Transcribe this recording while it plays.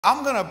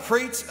I'm going to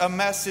preach a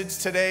message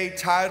today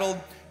titled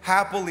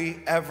Happily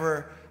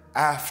Ever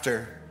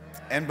After.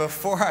 And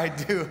before I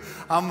do,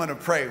 I'm going to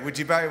pray. Would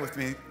you bow with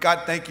me?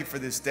 God, thank you for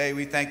this day.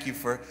 We thank you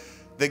for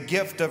the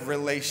gift of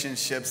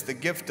relationships, the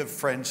gift of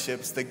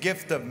friendships, the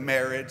gift of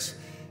marriage.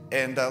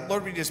 And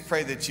Lord, we just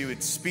pray that you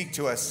would speak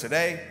to us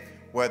today,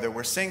 whether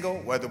we're single,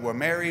 whether we're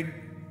married.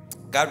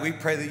 God, we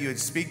pray that you would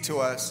speak to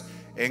us,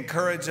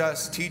 encourage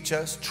us, teach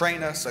us,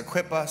 train us,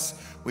 equip us.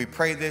 We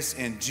pray this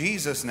in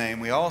Jesus'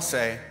 name. We all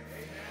say,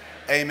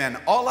 amen.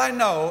 All I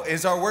know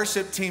is our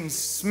worship team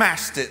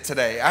smashed it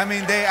today. I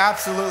mean, they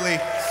absolutely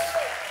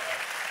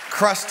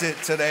crushed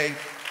it today.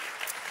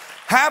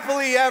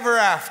 Happily ever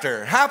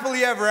after.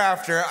 Happily ever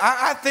after.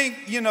 I think,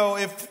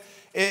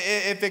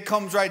 if it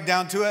comes right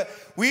down to it,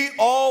 we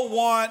all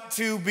want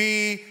to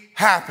be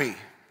happy.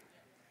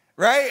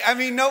 Right? I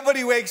mean,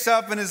 nobody wakes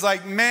up and is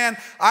like, man,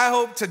 I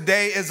hope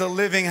today is a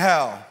living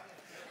hell.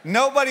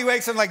 Nobody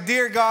wakes up like,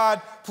 dear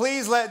God,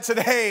 please let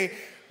today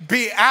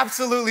be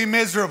absolutely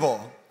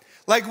miserable.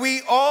 Like,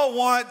 we all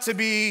want to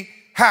be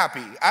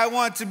happy. I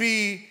want to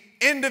be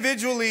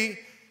individually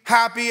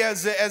happy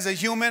as a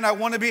human. I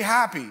want to be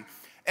happy.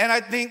 And I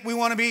think we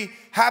want to be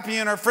happy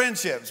in our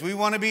friendships. We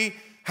want to be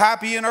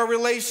happy in our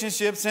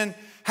relationships and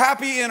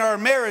happy in our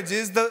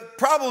marriages. The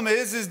problem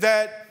is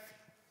that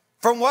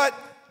from what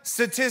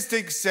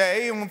statistics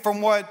say and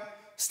from what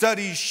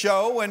studies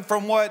show and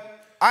from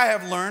what I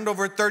have learned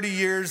over 30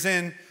 years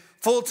in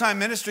full-time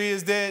ministry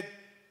is that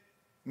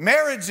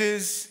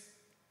marriages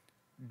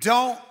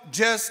don't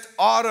just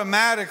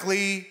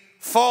automatically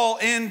fall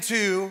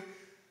into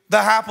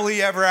the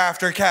happily ever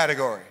after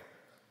category.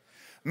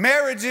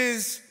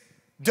 Marriages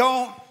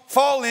don't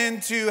fall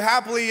into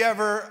happily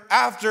ever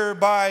after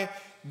by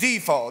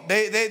default.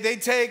 They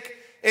take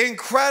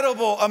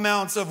incredible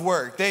amounts of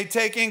work. They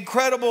take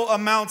incredible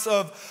amounts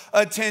of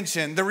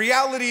attention. The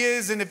reality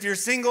is, and if you're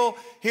single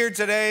here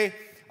today,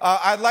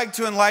 I'd like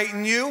to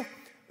enlighten you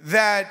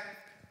that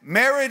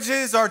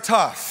marriages are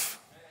tough.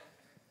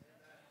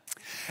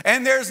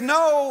 And there's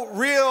no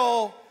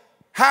real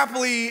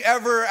happily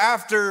ever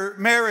after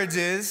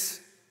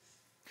marriages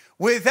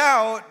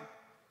without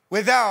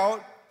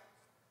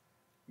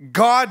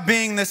God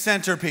being the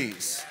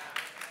centerpiece.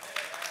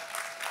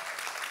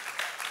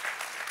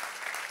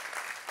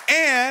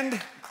 And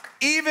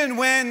even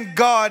when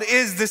God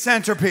is the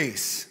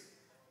centerpiece,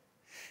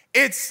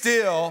 it's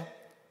still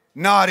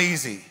not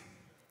easy.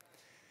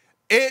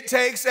 It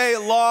takes a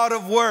lot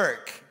of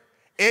work.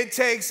 It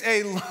takes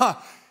a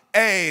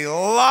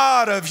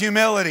lot of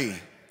humility.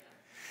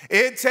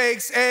 It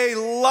takes a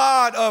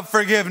lot of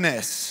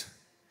forgiveness.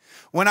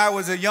 When I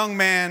was a young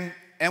man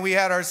and we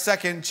had our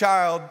second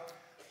child,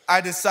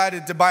 I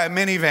decided to buy a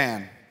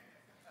minivan.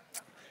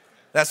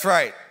 That's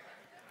right,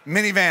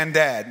 minivan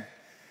dad.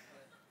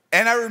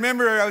 And I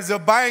remember I was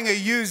buying a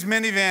used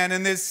minivan,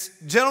 and this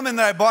gentleman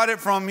that I bought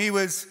it from, he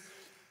was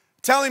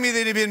telling me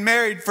that he'd been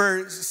married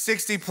for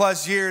 60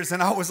 plus years.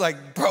 And I was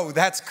like, bro,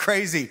 that's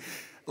crazy.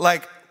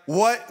 Like,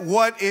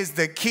 what is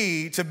the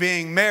key to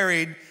being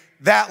married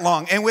that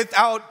long? And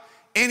without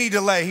any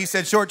delay, he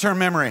said, short-term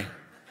memory.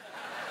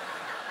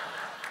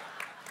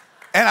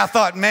 And I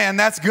thought, man,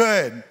 that's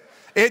good.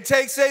 It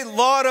takes a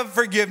lot of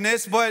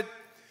forgiveness, but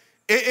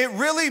it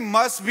really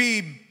must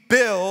be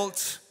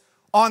built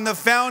on the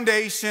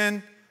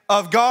foundation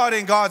of God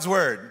and God's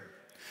word.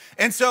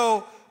 And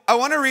so I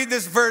want to read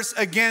this verse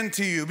again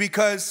to you,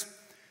 because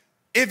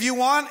if you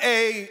want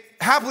a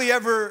happily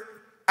ever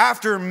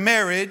after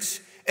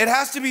marriage, it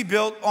has to be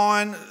built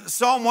on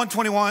Psalm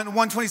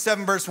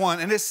 127, verse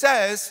 1. And it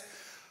says,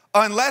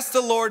 unless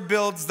the Lord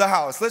builds the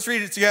house. Let's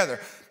read it together.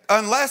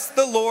 Unless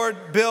the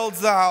Lord builds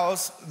the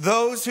house,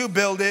 those who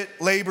build it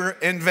labor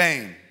in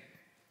vain.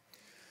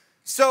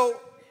 So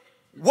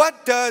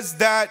what does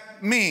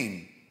that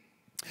mean?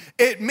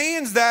 It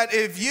means that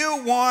if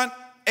you want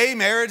a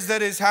marriage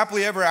that is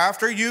happily ever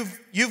after,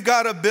 you've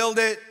got to build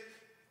it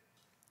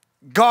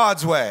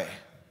God's way.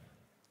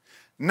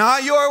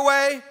 Not your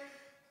way,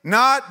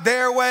 not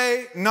their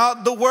way,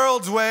 not the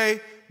world's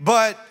way,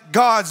 but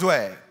God's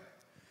way.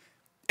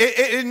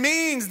 It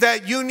means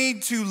that you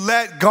need to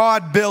let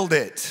God build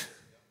it,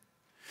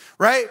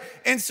 right?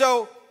 And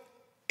so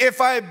if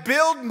I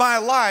build my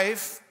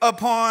life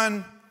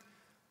upon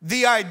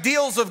the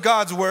ideals of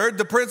God's word,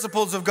 the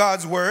principles of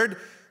God's word,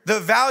 the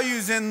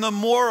values and the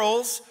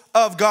morals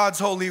of God's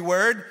holy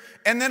word,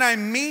 and then I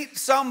meet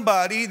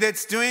somebody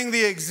that's doing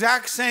the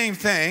exact same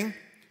thing,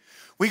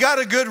 we got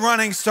a good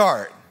running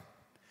start.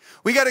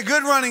 We got a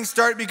good running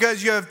start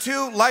because you have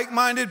two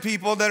like-minded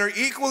people that are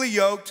equally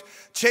yoked,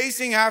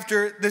 chasing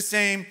after the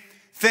same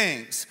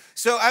things.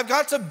 So I've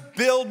got to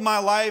build my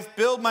life,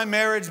 build my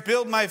marriage,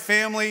 build my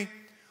family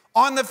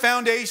on the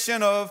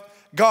foundation of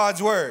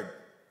God's word.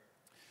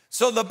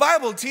 So the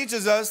Bible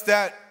teaches us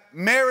that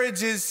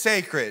marriage is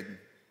sacred.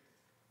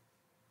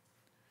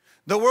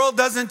 The world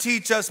doesn't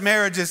teach us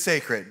marriage is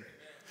sacred.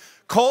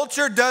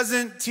 Culture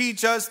doesn't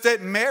teach us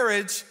that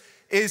marriage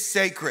is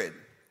sacred.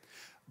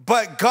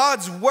 But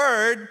God's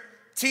word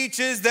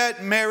teaches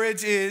that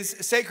marriage is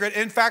sacred.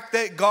 In fact,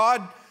 that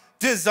God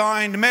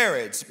designed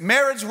marriage.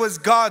 Marriage was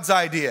God's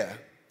idea.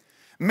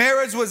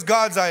 Marriage was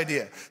God's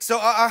idea. So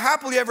a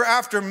happily ever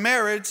after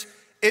marriage,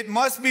 it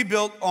must be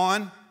built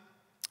on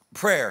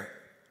prayer,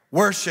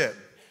 worship,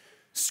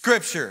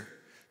 scripture,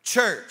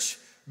 church,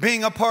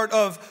 being a part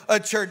of a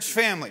church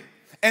family.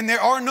 And there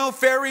are no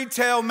fairy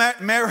tale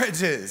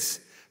marriages.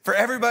 For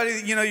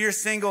everybody, you're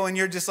single and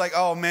you're just like,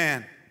 oh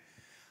man,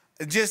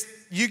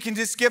 you can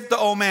just skip the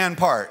oh man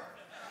part.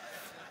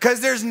 Because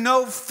there's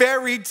no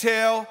fairy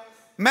tale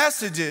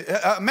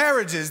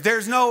marriages.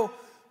 There's no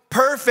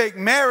perfect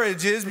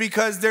marriages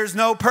because there's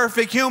no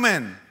perfect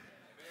human,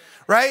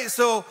 right?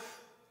 So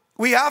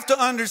we have to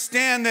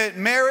understand that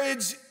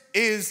marriage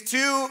is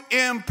two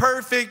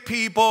imperfect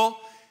people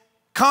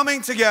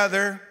coming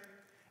together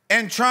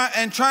and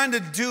trying to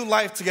do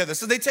life together.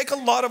 So they take a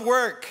lot of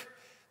work.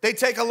 They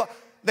take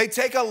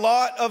a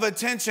lot of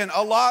attention,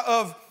 a lot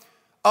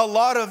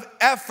of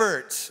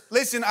effort.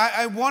 Listen,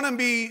 I want to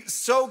be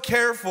so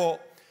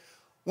careful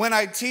when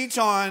I teach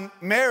on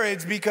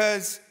marriage,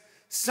 because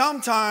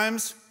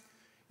sometimes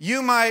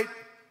you might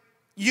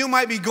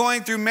be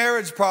going through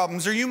marriage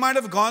problems, or you might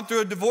have gone through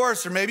a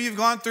divorce, or maybe you've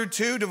gone through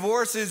 2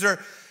 divorces, or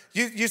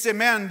you say,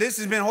 man, this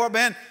has been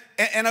horrible.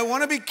 And I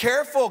want to be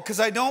careful, because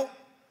I don't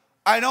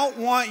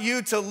want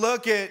you to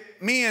look at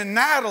me and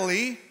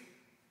Natalie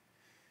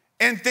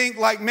and think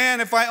like, man,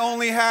 if I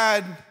only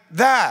had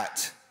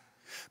that.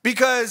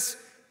 Because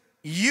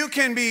you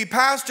can be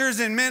pastors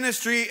in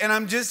ministry, and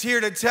I'm just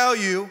here to tell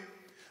you,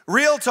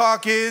 real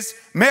talk is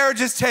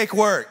marriages take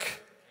work.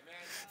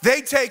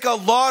 They take a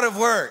lot of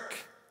work.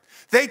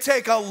 They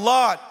take a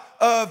lot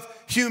of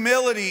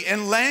humility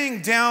and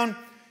laying down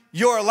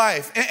your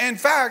life. In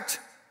fact,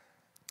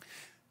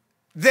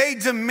 they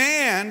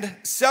demand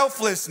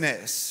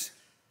selflessness.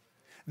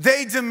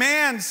 They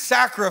demand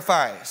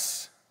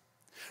sacrifice,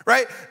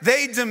 right?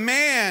 They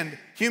demand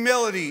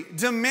humility,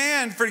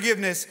 demand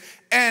forgiveness,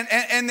 and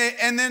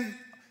then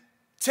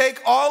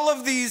take all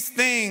of these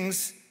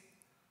things,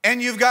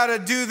 and you've got to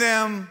do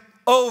them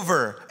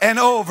over and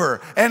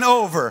over and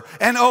over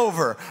and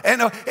over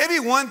and over. It'd be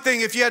one thing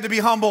if you had to be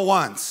humble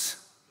once.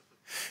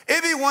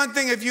 It'd be one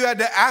thing if you had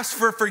to ask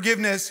for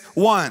forgiveness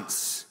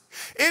once.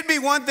 It'd be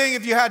one thing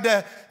if you had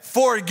to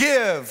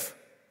forgive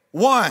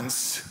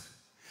once.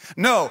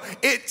 No,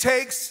 it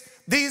takes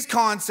these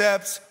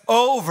concepts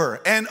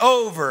over and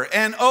over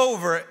and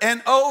over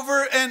and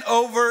over and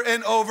over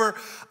and over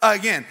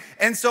again.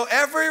 And so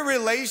every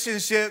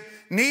relationship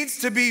needs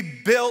to be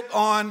built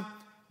on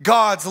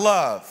God's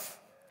love.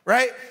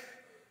 Right?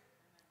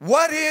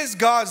 What is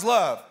God's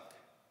love?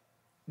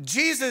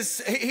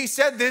 Jesus, he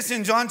said this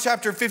in John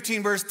chapter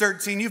 15, verse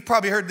 13. You've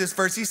probably heard this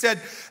verse. He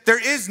said,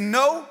 there is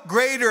no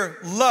greater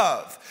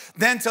love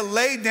than to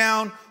lay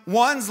down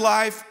one's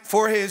life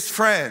for his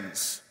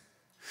friends.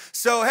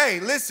 So,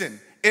 hey,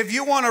 listen, if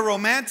you want a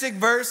romantic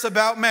verse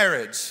about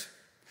marriage,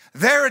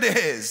 there it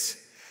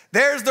is.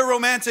 There's the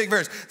romantic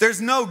verse. There's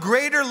no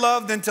greater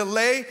love than to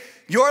lay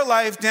your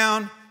life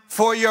down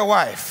for your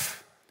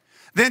wife,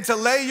 than to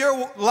lay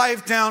your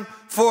life down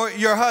for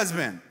your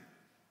husband.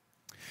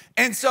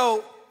 And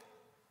so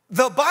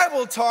the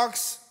Bible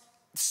talks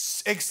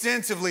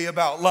extensively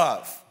about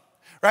love,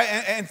 right?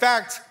 And in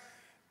fact,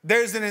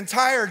 there's an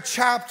entire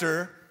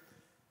chapter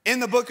in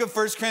the book of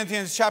 1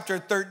 Corinthians chapter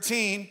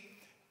 13,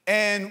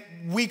 and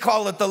we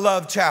call it the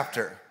love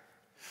chapter.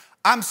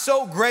 I'm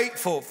so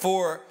grateful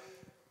for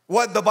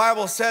what the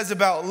Bible says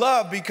about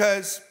love,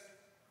 because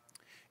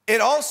it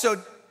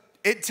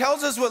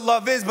tells us what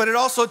love is, but it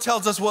also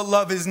tells us what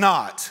love is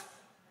not,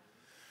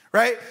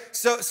 right?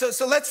 So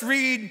let's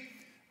read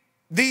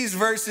these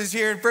verses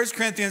here in 1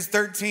 Corinthians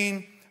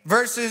 13,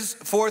 verses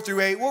 4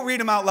 through 8. We'll read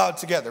them out loud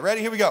together.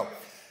 Ready? Here we go.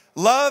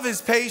 Love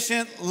is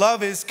patient.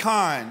 Love is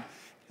kind.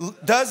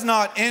 Does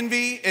not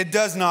envy. It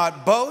does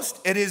not boast.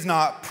 It is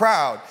not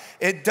proud.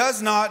 It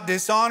does not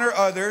dishonor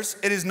others.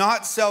 It is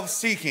not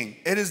self-seeking.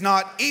 It is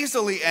not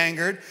easily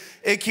angered.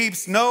 It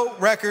keeps no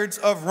records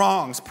of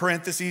wrongs,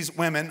 parentheses,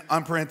 women,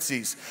 on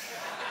parentheses.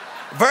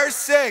 Verse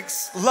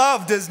 6,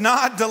 love does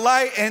not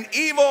delight in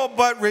evil,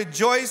 but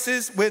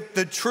rejoices with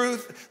the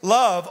truth.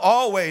 Love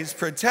always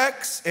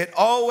protects, it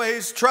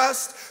always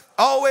trusts,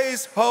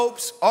 always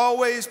hopes,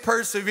 always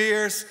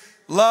perseveres.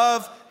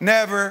 Love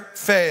never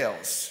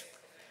fails.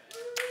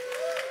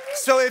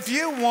 So if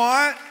you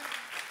want,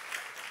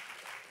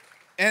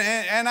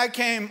 and I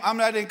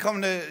didn't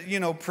come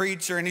to,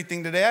 preach or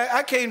anything today.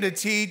 I came to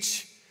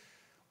teach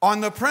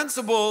on the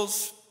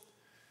principles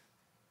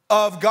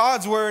of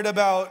God's word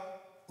about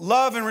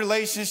love and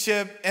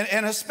relationship,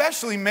 and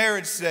especially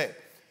marriage today.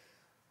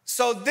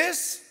 So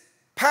this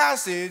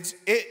passage,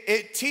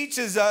 it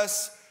teaches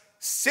us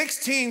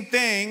 16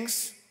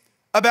 things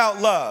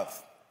about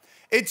love.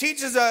 It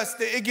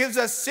gives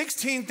us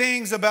 16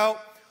 things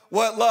about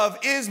what love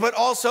is, but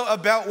also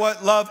about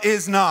what love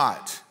is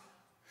not,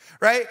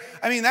 right?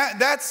 I mean,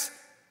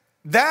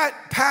 that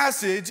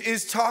passage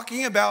is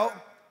talking about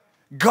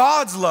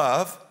God's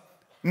love,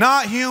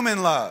 not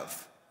human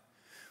love.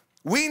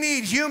 We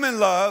need human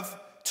love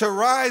to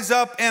rise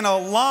up and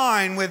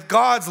align with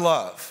God's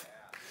love,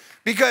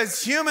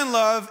 Because human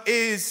love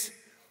is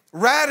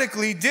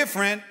radically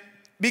different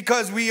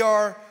because we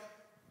are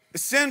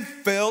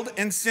sin-filled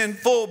and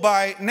sinful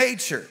by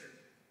nature.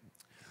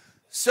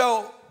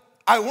 So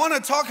I want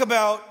to talk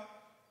about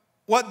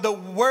what the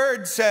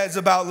Word says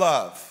about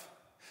love.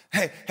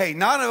 Hey,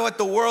 not what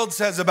the world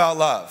says about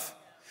love,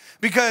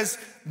 because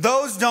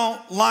those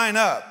don't line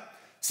up.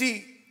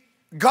 See,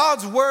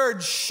 God's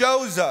Word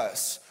shows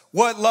us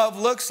what love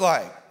looks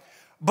like,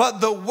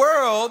 but the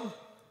world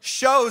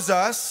shows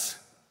us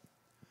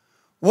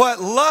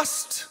what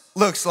lust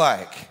looks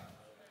like,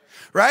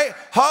 right?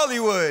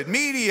 Hollywood,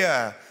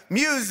 media,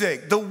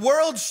 music, the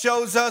world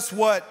shows us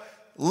what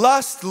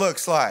lust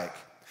looks like.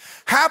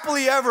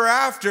 Happily ever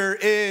after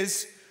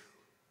is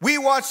we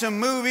watch a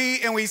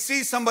movie and we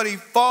see somebody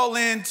fall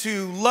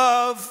into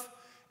love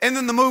and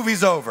then the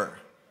movie's over.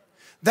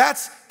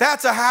 That's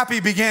a happy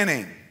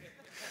beginning.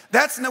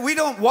 We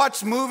don't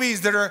watch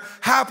movies that are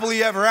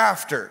happily ever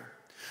after.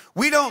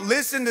 We don't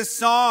listen to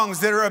songs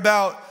that are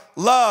about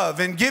love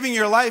and giving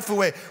your life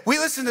away. We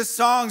listen to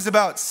songs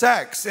about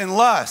sex and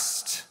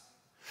lust,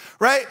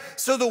 right?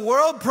 So the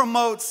world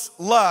promotes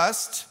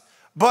lust,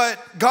 but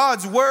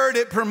God's Word,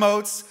 it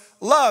promotes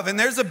love. And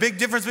there's a big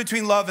difference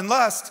between love and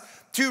lust,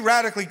 two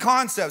radically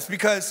concepts,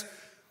 because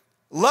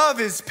love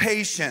is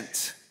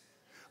patient,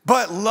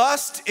 but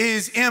lust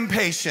is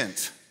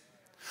impatient,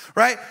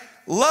 right?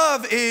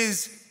 Love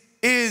is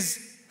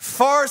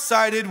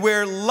farsighted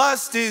where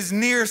lust is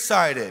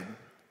nearsighted.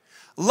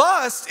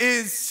 Lust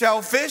is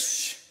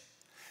selfish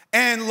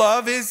and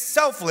love is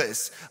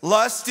selfless.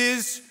 Lust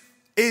is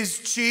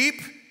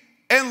cheap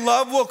and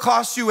love will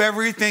cost you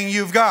everything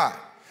you've got.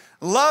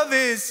 Love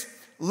is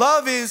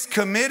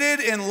committed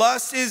and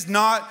lust is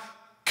not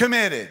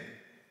committed.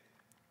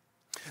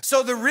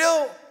 So the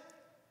real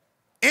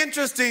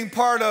interesting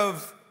part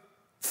of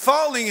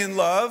falling in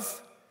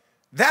love,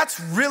 that's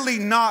really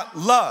not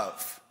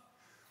love.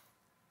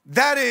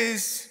 That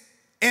is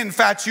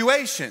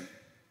infatuation,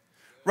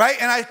 right?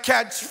 And I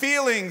catch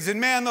feelings,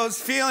 and man,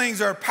 those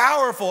feelings are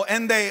powerful,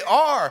 and they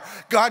are.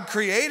 God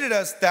created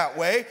us that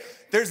way.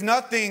 There's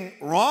nothing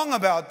wrong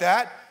about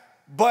that,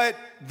 but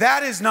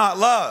that is not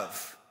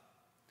love.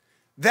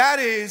 That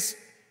is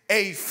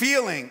a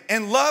feeling,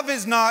 and love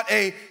is not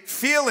a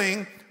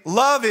feeling.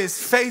 Love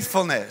is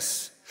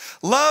faithfulness.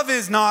 Love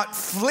is not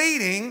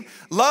fleeting.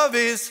 Love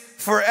is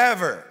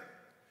forever.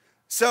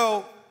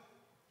 So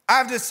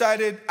I've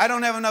decided I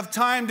don't have enough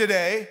time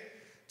today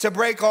to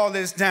break all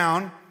this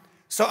down.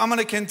 So I'm going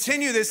to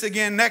continue this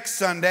again next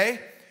Sunday.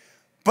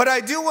 But I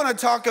do want to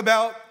talk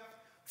about,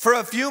 for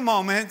a few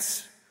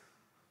moments,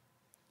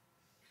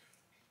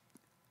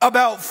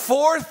 about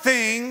 4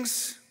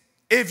 things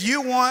if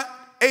you want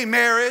a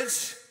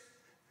marriage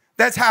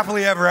that's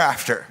happily ever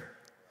after.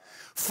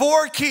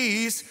 4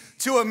 keys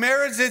to a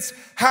marriage that's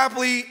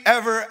happily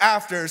ever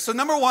after. So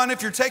number 1,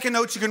 if you're taking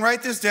notes, you can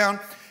write this down,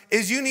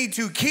 is you need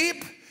to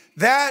keep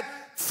that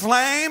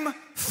flame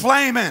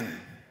flaming.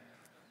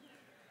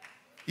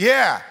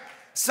 Yeah.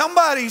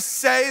 Somebody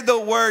say the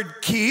word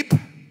keep.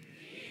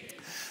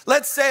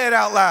 Let's say it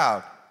out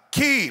loud.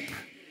 Keep.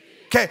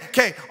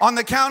 Okay. On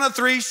the count of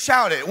 3,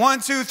 shout it. 1,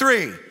 2,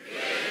 3.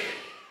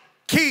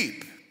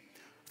 Keep.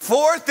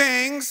 4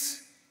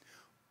 things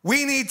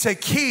we need to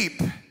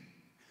keep.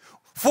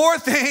 4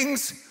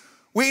 things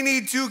we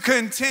need to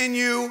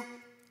continue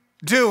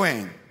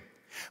doing,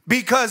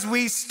 because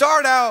we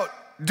start out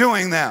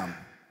doing them.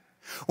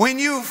 When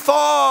you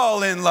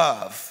fall in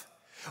love,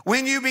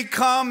 when you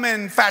become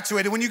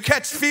infatuated, when you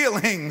catch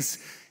feelings,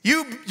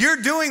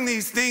 you're doing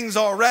these things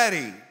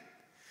already.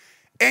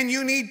 And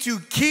you need to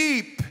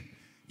keep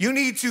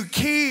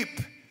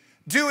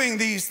doing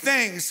these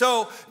things.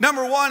 So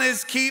number 1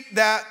 is keep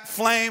that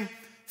flame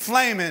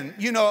flaming.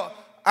 You know,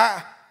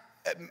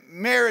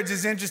 marriage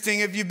is interesting.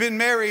 If you've been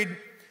married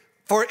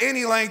for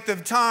any length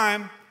of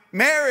time,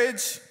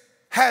 marriage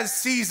has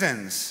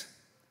seasons,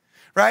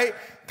 right?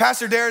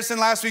 Pastor Darrison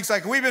last week's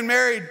like, we've been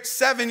married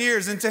 7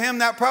 years, and to him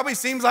that probably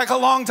seems like a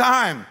long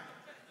time.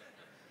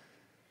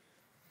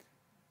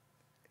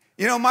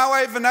 You know, my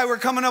wife and I were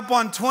coming up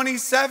on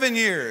 27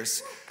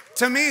 years.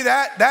 To me,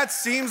 that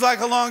seems like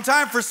a long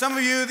time. For some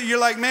of you, you're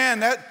like, man,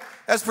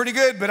 that's pretty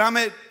good, but I'm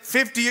at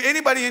 50.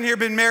 Anybody in here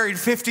been married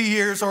 50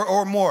 years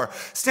or more?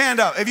 Stand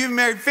up. If you've been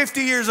married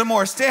 50 years or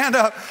more, stand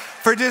up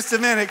for just a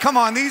minute. Come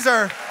on, these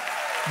are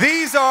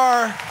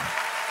our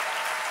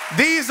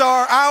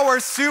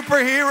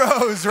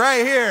superheroes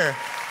right here.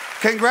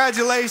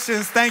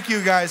 Congratulations. Thank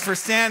you guys for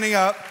standing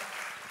up.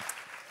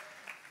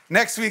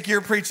 Next week,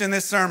 you're preaching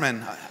this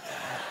sermon.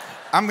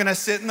 I'm going to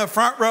sit in the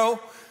front row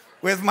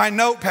with my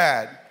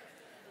notepad.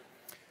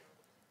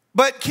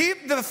 But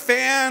keep the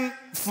fan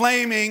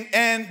flaming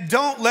and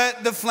don't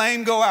let the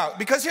flame go out.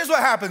 Because here's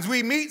what happens.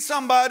 We meet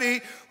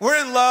somebody, we're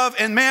in love,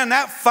 and man,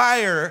 that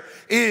fire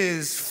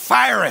is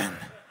firing.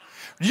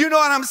 You know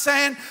what I'm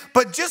saying?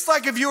 But just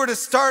like if you were to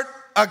start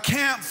a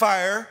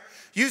campfire,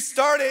 you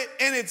start it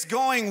and it's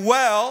going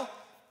well,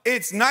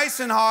 it's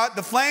nice and hot,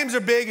 the flames are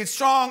big, it's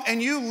strong,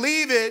 and you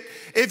leave it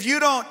if you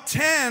don't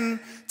tend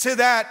to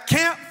that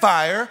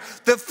campfire,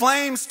 the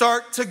flames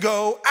start to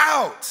go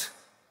out.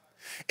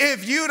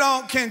 If you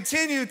don't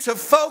continue to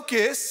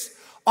focus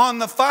on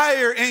the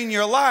fire in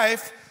your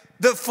life,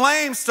 the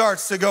flame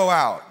starts to go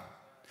out.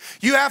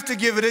 You have to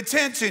give it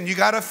attention. You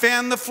got to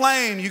fan the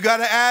flame. You got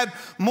to add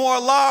more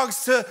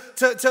logs to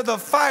the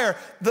fire.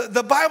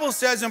 The Bible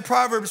says in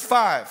Proverbs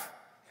 5,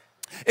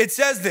 it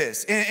says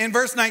this, in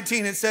verse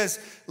 19, it says,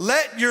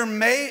 let your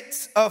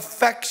mate's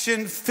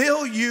affection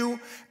fill you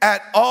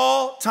at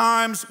all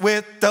times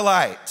with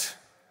delight.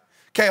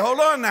 Okay, hold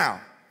on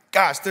now.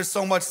 Gosh, there's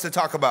so much to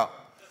talk about.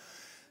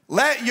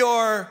 Let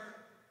your,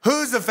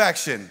 whose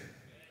affection?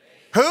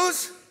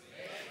 Whose?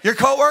 Your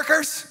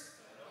coworkers?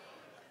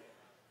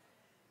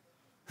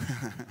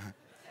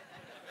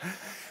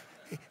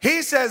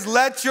 He says,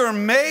 let your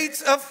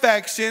mate's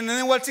affection, and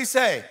then what's he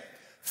say?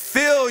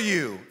 Fill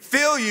you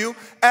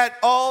at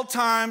all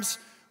times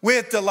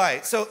with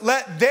delight. So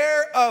let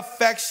their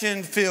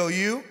affection fill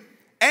you,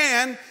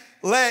 and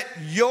let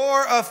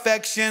your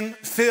affection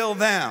fill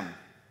them.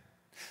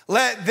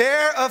 Let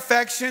their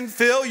affection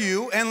fill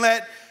you, and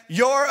let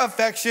your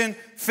affection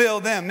fill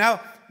them. Now,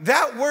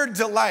 that word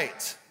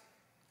delight,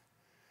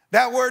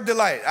 I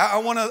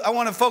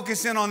want to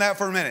focus in on that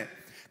for a minute.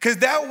 Because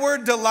that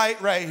word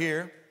delight right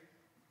here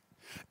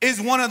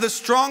is one of the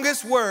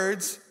strongest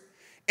words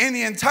in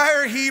the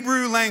entire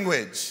Hebrew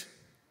language.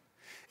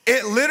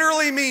 It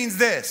literally means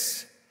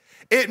this.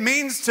 It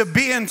means to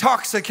be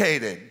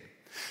intoxicated,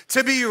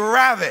 to be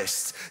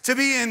ravished, to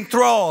be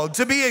enthralled,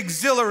 to be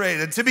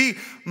exhilarated, to be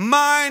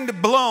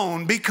mind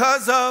blown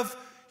because of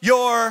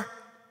your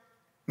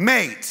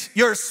mate,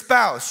 your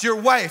spouse, your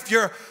wife,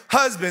 your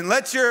husband.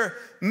 Let your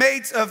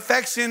mate's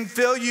affection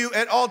fill you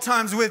at all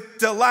times with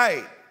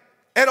delight.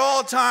 At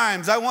all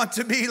times, I want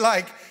to be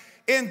like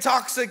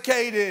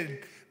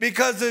intoxicated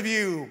because of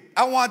you.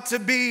 I want to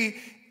be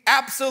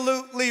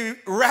absolutely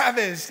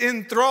ravished,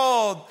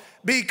 enthralled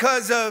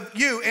because of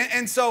you.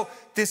 And so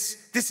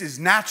this is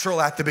natural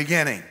at the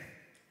beginning.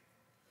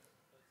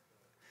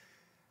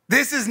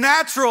 This is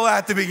natural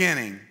at the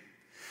beginning.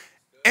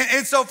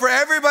 And so for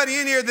everybody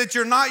in here that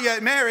you're not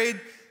yet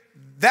married,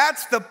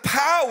 that's the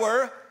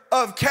power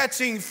of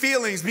catching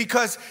feelings,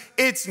 because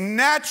it's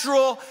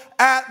natural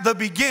at the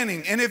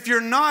beginning. And if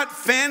you're not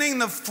fanning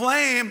the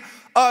flame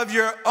of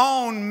your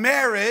own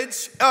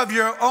marriage, of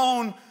your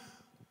own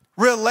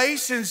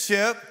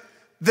relationship,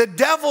 the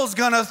devil's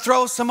gonna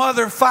throw some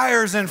other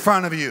fires in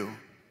front of you.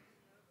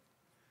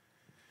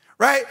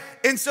 Right?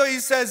 And so he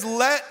says,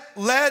 let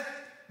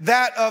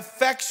that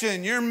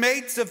affection, your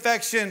mate's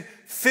affection,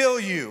 fill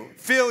you.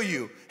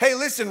 Hey,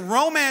 listen,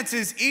 romance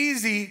is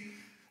easy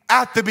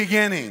at the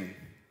beginning.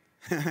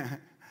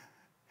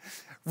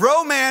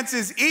 Romance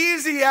is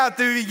easy at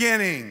the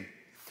beginning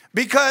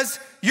because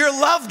you're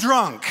love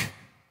drunk.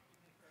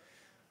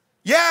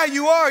 Yeah,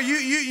 you are.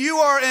 You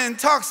are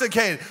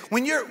intoxicated.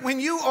 When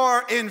you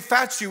are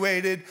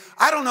infatuated,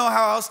 I don't know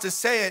how else to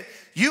say it,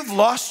 you've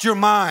lost your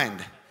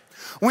mind.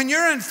 When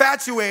you're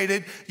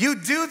infatuated, you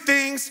do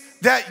things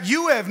that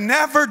you have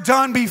never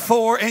done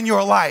before in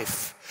your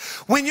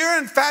life. When you're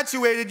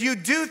infatuated, you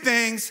do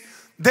things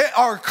that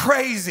are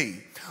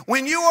crazy.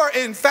 When you are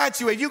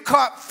infatuated, you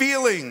caught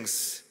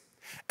feelings.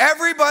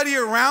 Everybody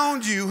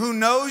around you who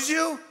knows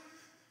you,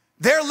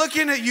 they're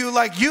looking at you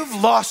like you've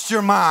lost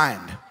your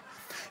mind.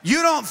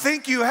 You don't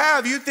think you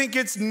have. You think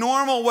it's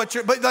normal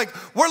but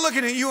like we're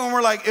looking at you and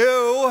we're like,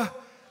 ew,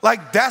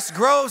 like that's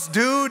gross,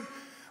 dude.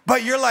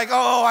 But you're like,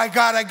 oh, I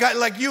got,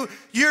 like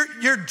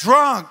you're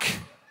drunk,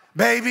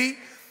 baby.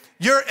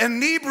 You're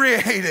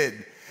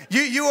inebriated.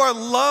 You are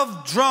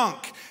love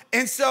drunk.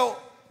 And so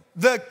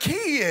the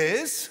key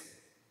is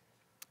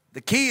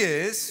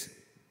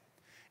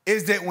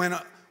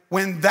that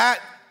when that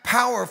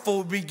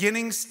powerful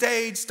beginning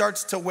stage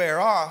starts to wear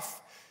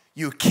off,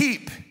 you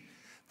keep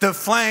the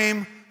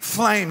flame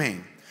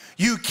flaming.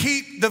 You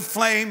keep the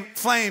flame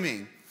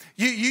flaming.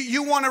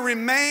 You want to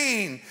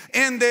remain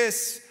in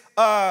this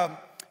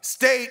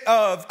state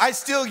of, I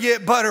still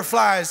get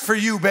butterflies for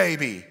you,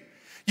 baby.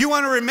 You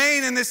want to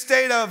remain in this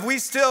state of, we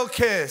still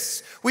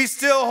kiss, we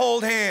still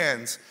hold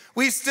hands,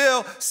 we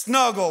still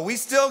snuggle, we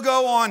still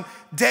go on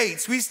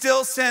dates, we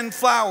still send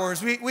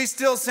flowers, we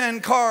still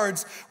send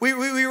cards, we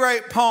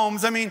write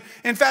poems. I mean,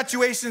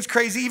 infatuation's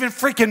crazy. Even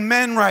freaking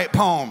men write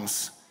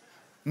poems.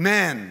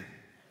 Men.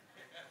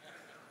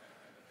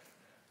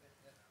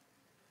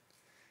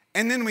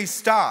 And then we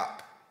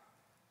stop.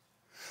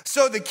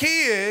 So the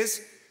key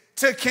is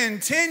to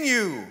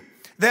continue.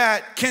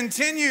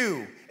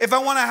 If I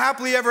want a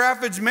happily ever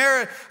after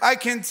marriage, I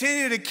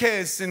continue to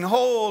kiss and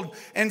hold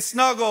and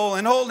snuggle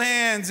and hold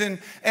hands and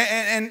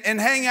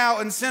hang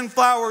out and send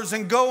flowers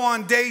and go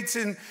on dates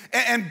and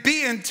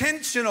be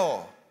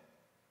intentional.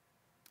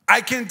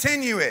 I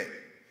continue it,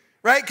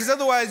 right? Because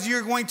otherwise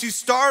you're going to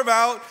starve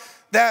out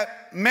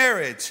that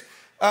marriage.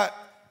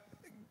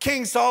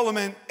 King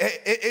Solomon,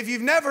 if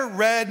you've never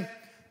read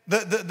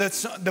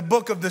the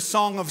book of the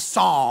Song of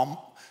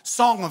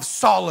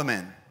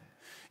Solomon,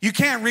 you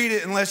can't read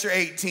it unless you're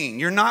 18.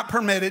 You're not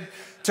permitted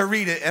to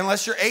read it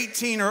unless you're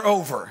 18 or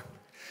over.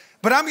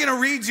 But I'm going to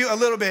read you a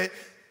little bit.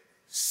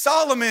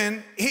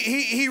 Solomon,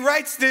 he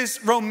writes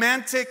this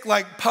romantic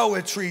like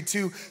poetry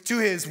to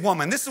his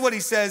woman. This is what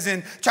he says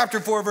in chapter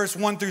 4, verse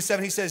 1 through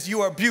 7. He says,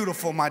 "You are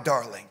beautiful, my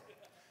darling.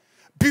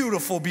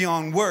 Beautiful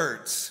beyond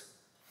words."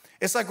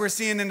 It's like we're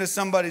seeing into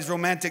somebody's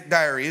romantic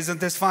diary. Isn't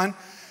this fun?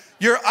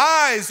 "Your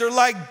eyes are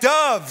like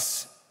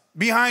doves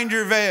behind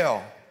your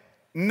veil."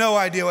 No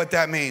idea what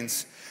that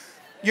means.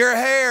 "Your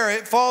hair,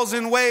 it falls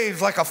in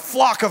waves like a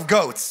flock of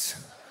goats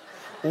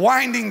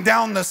winding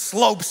down the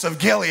slopes of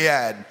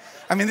Gilead."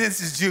 I mean,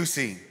 this is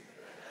juicy.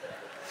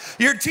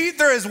 "Your teeth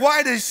are as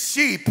white as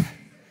sheep,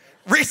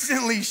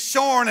 recently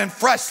shorn and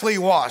freshly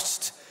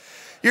washed.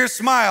 Your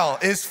smile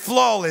is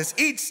flawless.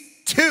 Each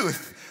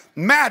tooth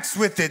matched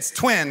with its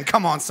twin."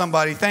 Come on,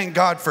 somebody. Thank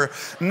God for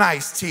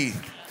nice teeth.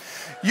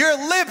 "Your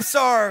lips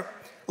are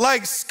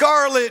like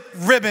scarlet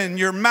ribbon.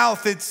 Your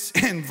mouth, it's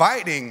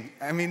inviting."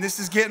 I mean, this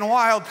is getting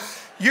wild.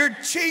 "Your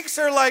cheeks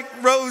are like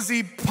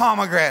rosy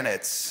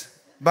pomegranates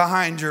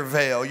behind your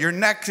veil. Your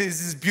neck is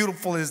as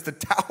beautiful as the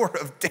Tower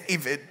of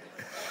David,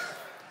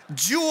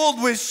 jeweled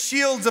with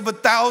shields of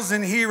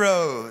 1,000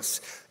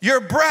 heroes. Your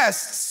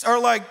breasts are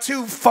like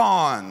two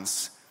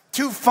fawns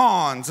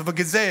of a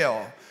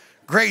gazelle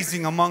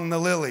grazing among the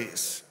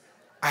lilies."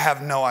 I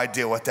have no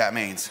idea what that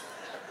means.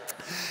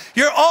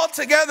 "You're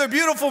altogether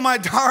beautiful, my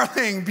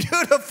darling,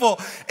 beautiful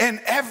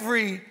in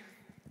every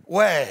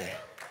way."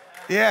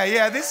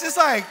 Yeah, this is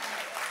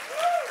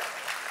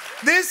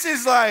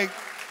like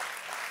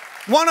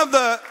one of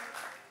the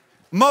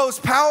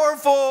most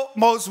powerful,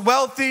 most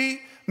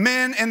wealthy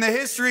men in the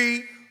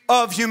history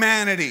of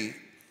humanity.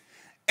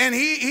 And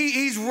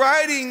he's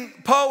writing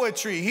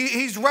poetry.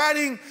 He's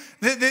writing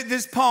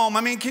this poem.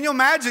 I mean, can you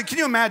imagine,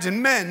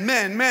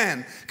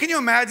 men, can you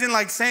imagine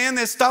like saying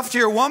this stuff to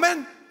your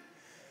woman?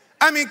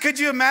 I mean, could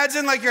you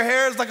imagine like your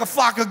hair is like a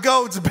flock of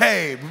goats,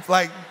 babe?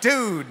 Like,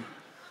 dude,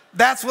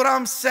 that's what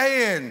I'm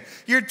saying.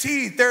 Your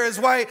teeth, they're as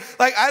white.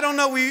 Like, I don't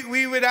know,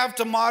 we would have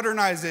to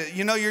modernize it.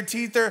 You know, your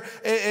teeth are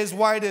as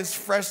white as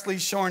freshly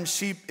shorn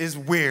sheep is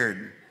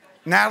weird.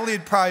 Natalie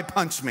would probably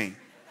punch me.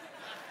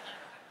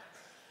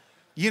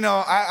 You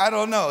know, I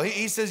don't know.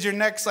 He says your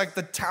neck's like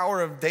the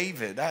Tower of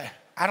David. I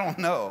don't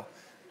know.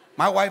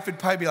 My wife would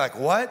probably be like,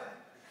 "What?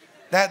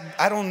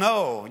 I don't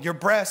know. Your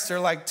breasts are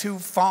like two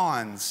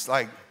fawns."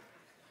 Like,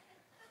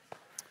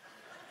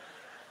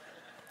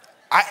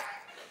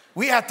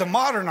 we have to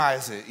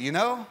modernize it, you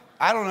know?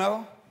 I don't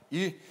know.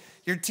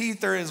 Your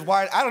teeth are as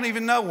white. I don't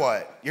even know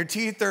what. Your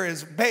teeth are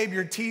as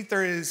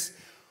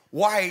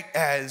white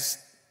as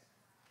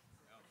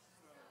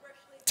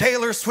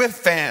Taylor Swift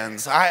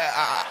fans.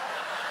 I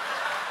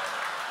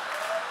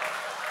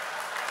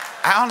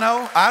don't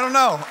know.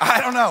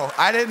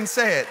 I didn't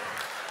say it.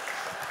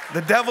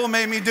 The devil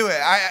made me do it.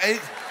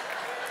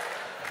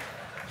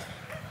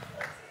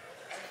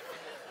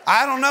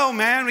 I don't know,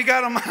 man. We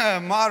got to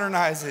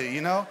modernize it,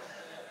 you know?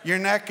 Your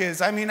neck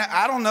is, I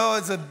don't know,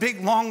 it's a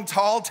big, long,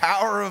 tall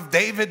Tower of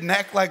David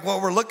neck like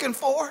what we're looking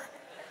for.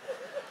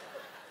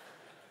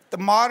 To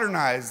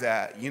modernize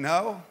that, you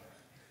know?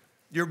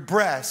 Your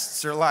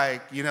breasts are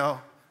like, you know,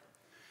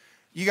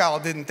 you all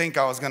didn't think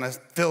I was going to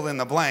fill in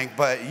the blank,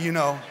 but, you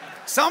know,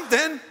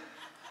 something.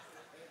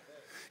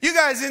 You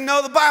guys didn't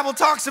know the Bible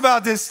talks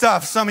about this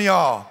stuff, some of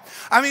y'all.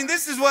 I mean,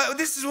 this is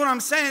what I'm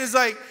saying is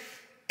like,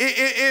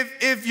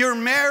 if you're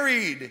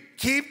married,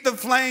 keep the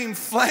flame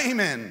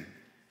flaming.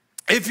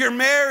 If you're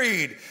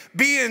married,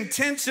 be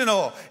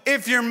intentional.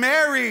 If you're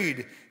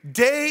married,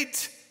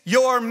 date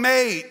your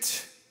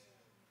mate.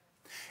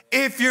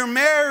 If you're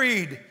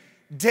married,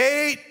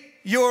 date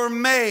your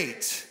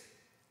mate.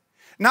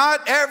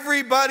 Not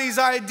everybody's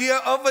idea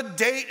of a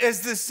date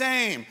is the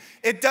same.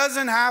 It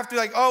doesn't have to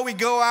like, oh, we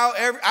go out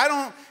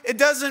it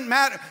doesn't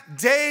matter.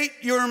 Date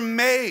your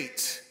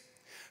mate.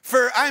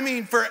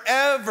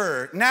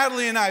 Forever,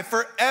 Natalie and I,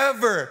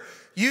 forever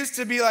used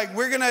to be like,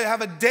 we're going to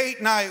have a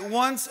date night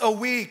once a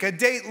week, a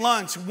date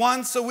lunch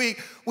once a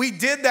week. We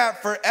did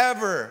that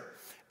forever.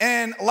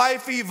 And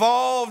life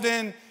evolved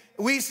and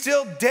we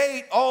still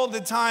date all the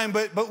time,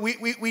 but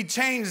we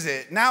changed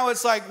it. Now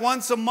it's like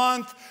once a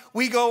month,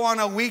 we go on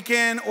a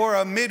weekend or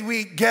a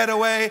midweek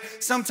getaway.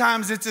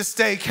 Sometimes it's a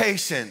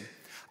staycation.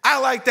 I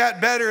like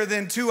that better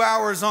than 2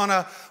 hours on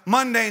a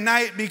Monday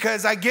night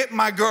because I get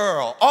my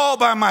girl all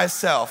by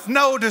myself.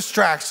 No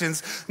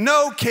distractions,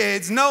 no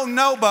kids, no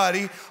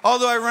nobody.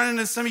 Although I run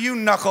into some of you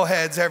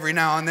knuckleheads every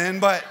now and then.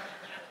 But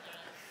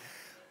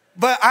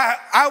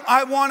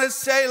I want to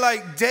say,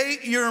 like,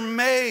 date your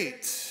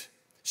mate.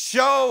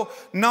 Show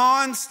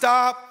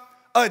nonstop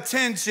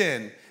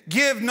attention.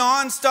 Give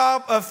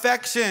nonstop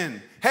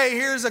affection. Hey,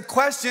 here's a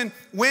question.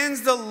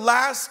 When's the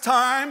last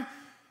time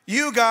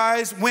you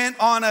guys went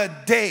on a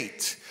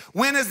date?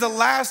 When is the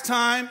last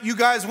time you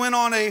guys went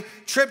on a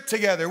trip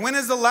together? When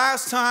is the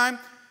last time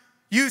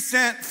you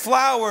sent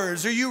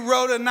flowers or you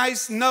wrote a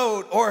nice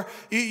note or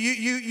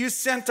you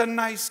sent a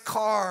nice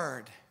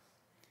card?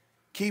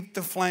 Keep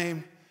the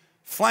flame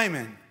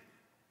flaming.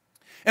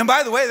 And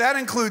by the way, that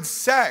includes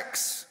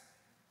sex.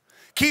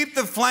 Keep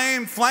the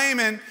flame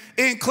flaming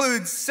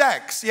includes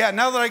sex. Yeah,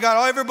 now that I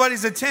got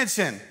everybody's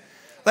attention,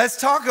 let's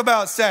talk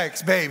about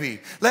sex, baby.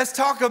 Let's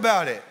talk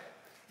about it.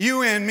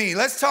 You and me.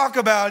 Let's talk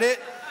about it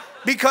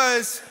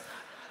because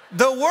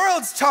the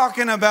world's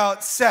talking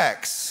about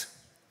sex.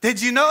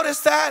 Did you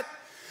notice that?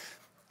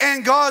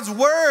 And God's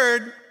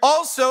word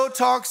also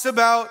talks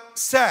about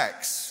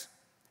sex.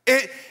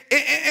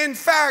 In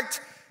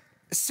fact,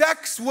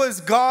 sex was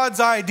God's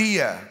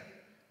idea.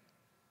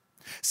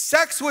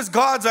 Sex was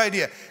God's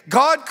idea.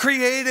 God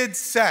created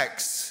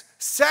sex.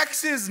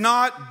 Sex is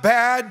not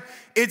bad.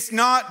 It's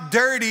not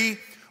dirty.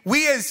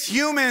 We as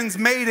humans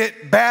made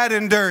it bad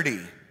and dirty.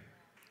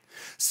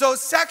 So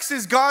sex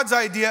is God's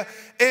idea.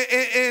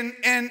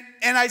 And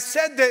I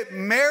said that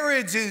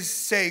marriage is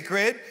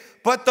sacred,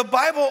 but the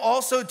Bible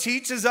also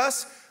teaches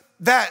us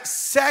that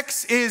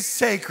sex is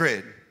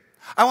sacred.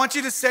 I want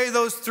you to say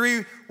those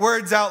 3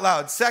 words out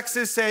loud. Sex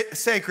is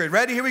sacred.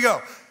 Ready? Here we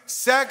go.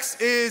 Sex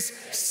is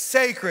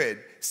sacred.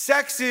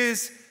 Sex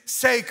is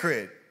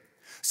sacred.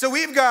 So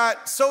we've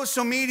got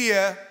social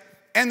media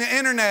and the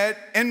internet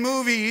and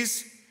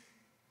movies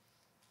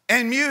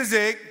and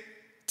music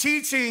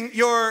teaching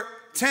your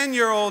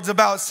 10-year-olds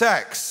about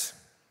sex.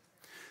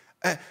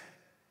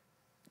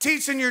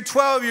 Teaching your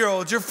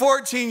 12-year-olds, your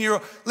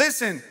 14-year-old.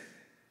 Listen,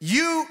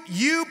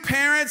 you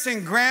parents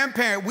and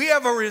grandparents, we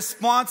have a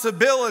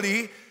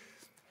responsibility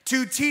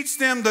to teach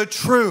them the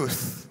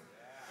truth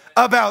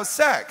about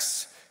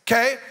sex,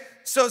 okay?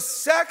 So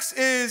sex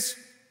is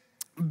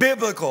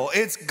biblical.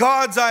 It's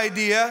God's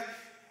idea,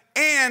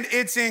 and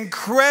it's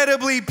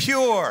incredibly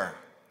pure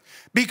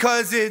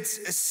because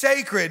it's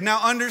sacred.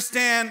 Now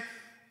understand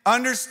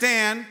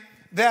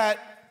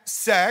that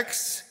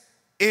sex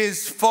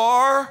is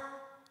far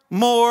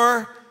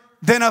more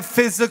than a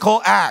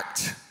physical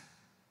act.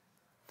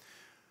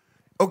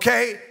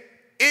 Okay?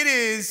 It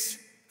is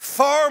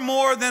far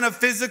more than a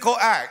physical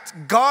act.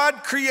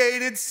 God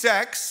created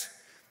sex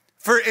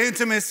for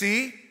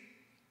intimacy.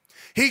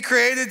 He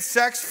created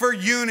sex for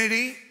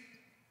unity.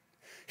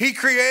 He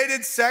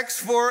created sex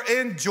for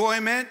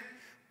enjoyment.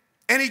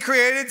 And he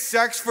created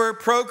sex for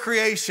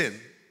procreation.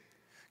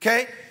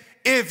 Okay?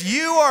 If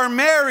you are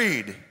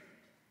married,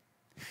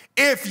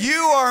 only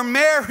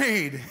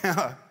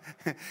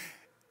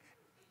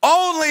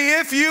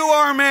if you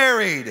are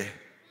married,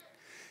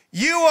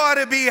 you ought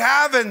to be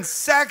having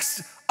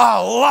sex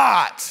a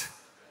lot.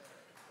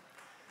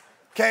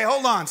 Okay,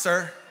 hold on,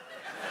 sir.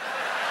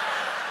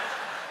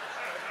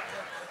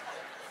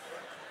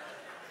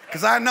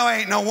 Because I know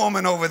ain't no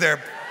woman over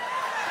there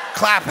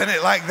clapping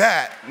it like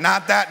that.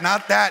 Not that,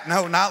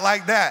 no, not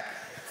like that.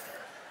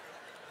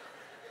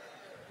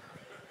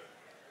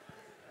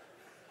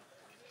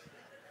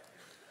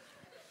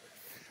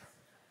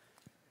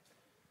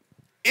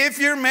 If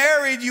you're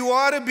married, you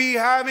ought to be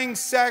having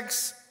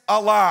sex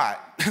a lot.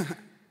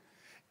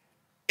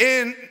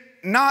 Let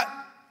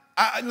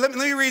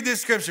me read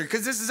this scripture,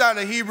 because this is out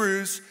of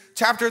Hebrews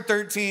chapter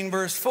 13,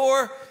 verse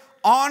 4.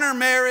 Honor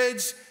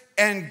marriage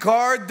and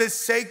guard the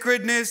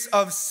sacredness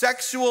of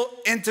sexual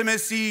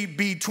intimacy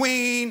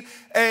between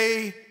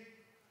a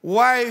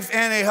wife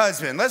and a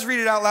husband. Let's read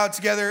it out loud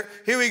together.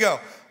 Here we go.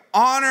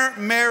 Honor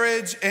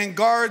marriage and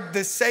guard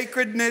the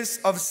sacredness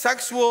of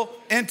sexual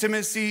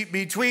intimacy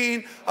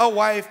between a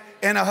wife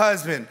and a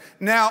husband.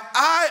 Now,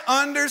 I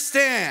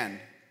understand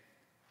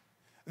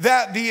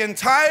that the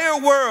entire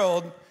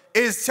world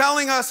is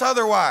telling us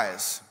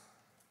otherwise.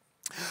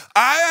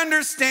 I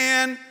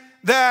understand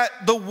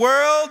that the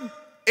world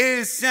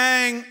is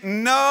saying,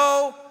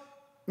 no,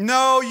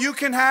 you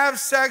can have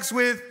sex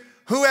with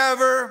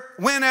whoever,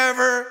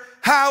 whenever,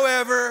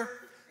 however.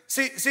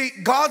 See,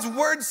 God's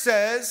word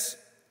says,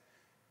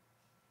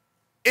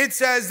 it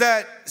says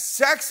that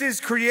sex is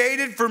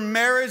created for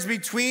marriage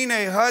between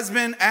a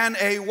husband and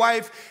a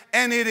wife,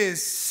 and it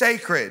is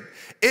sacred.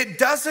 It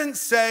doesn't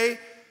say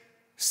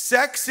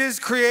sex is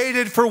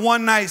created for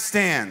one-night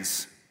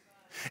stands.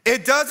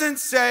 It doesn't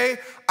say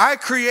I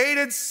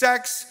created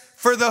sex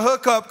for the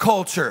hookup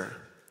culture.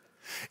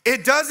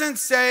 It doesn't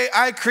say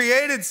I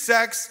created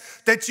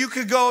sex that you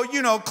could go,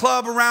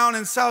 club around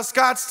in South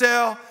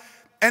Scottsdale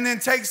and then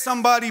take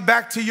somebody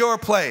back to your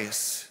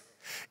place.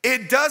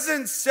 It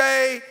doesn't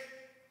say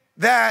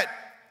that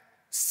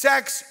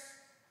sex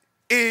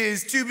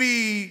is to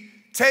be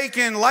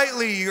taken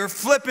lightly or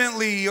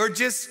flippantly or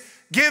just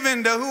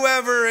given to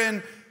whoever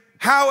and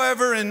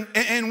however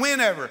and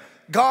whenever.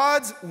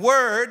 God's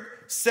word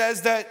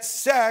says that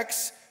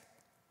sex,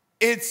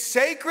 it's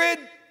sacred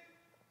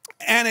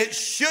and it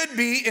should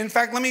be. In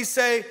fact, let me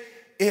say,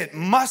 it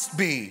must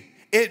be.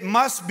 It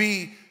must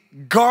be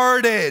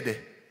guarded.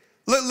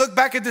 Look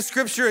back at the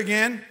scripture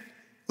again.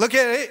 Look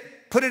at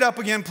it. Put it up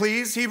again,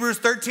 please. Hebrews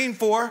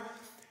 13:4.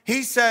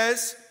 He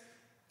says,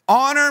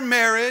 honor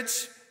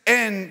marriage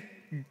and,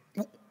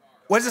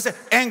 what does it say?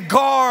 And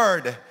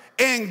guard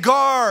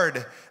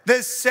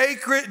the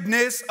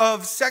sacredness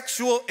of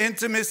sexual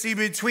intimacy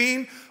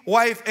between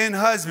wife and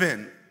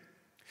husband.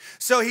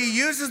 So he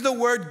uses the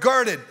word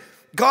guarded.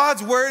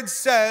 God's word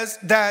says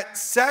that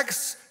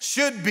sex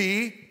should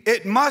be,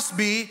 it must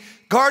be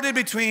guarded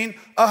between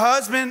a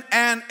husband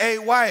and a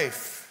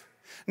wife.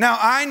 Now,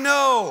 I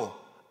know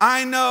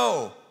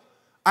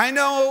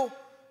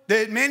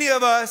that many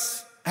of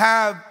us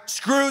have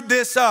screwed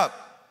this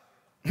up.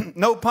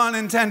 No pun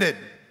intended.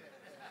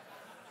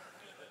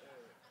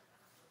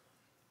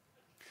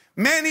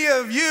 Many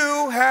of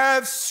you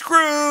have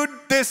screwed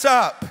this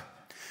up.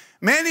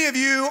 Many of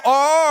you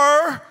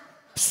are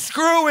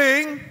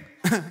screwing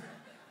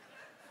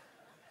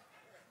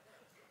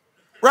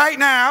right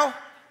now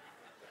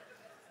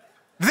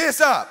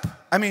this up.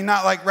 I mean,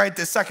 not like right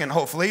this second,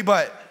 hopefully,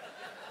 but.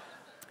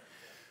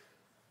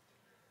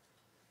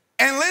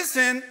 And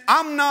listen,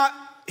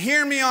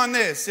 hear me on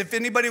this. If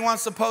anybody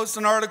wants to post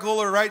an article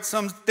or write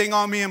something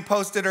on me and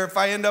post it, or if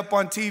I end up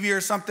on TV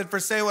or something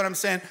for saying what I'm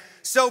saying,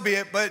 so be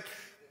it. But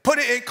put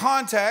it in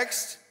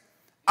context.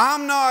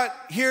 I'm not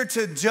here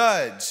to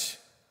judge.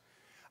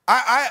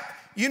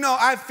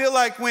 I feel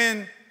like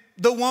when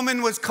the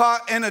woman was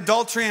caught in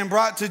adultery and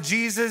brought to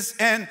Jesus,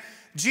 and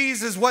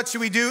Jesus, what should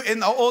we do? In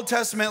the Old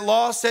Testament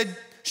law said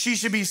she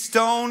should be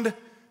stoned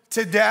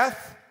to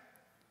death.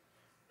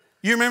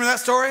 You remember that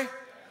story?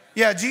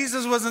 Yeah,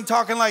 Jesus wasn't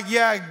talking like,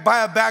 yeah,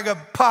 buy a bag of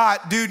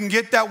pot, dude, and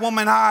get that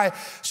woman high.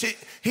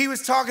 He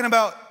was talking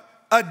about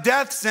a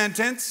death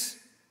sentence,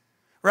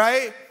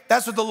 right?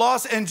 That's what the law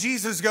said. And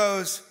Jesus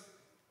goes,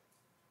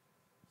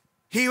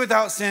 he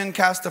without sin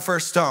cast the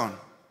first stone.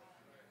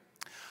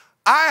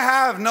 I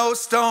have no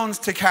stones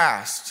to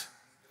cast.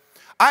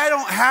 I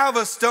don't have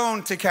a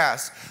stone to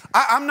cast.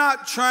 I'm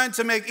not trying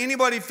to make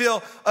anybody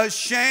feel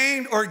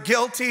ashamed or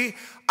guilty.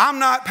 I'm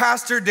not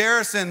Pastor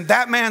Darrison.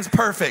 That man's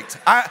perfect.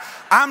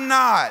 I'm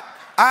not.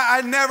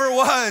 I never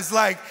was.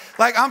 Like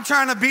I'm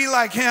trying to be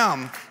like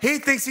him. He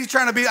thinks he's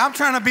trying to be, I'm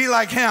trying to be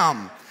like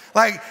him.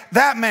 Like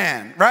that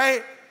man,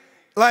 right?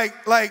 Like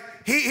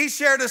he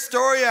shared a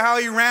story of how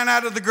he ran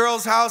out of the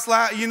girl's house,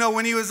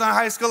 when he was in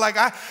high school. Like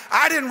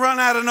I didn't run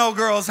out of no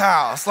girl's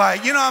house.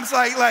 Like, I'm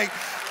saying,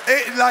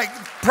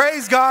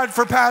 praise God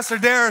for Pastor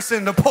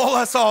Darrison to pull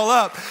us all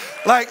up.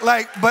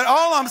 But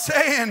all I'm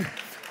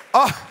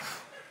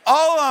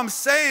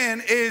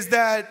saying is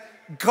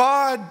that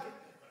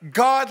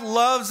God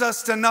loves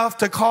us enough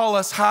to call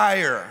us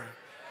higher.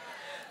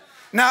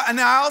 Now, and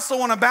I also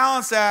want to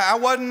balance that. I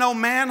wasn't no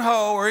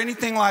man-ho or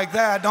anything like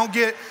that. Don't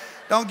get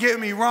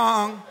me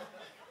wrong.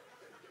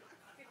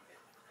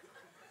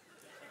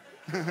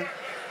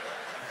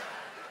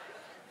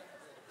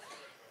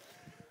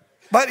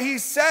 But he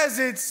says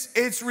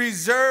it's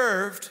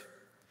reserved.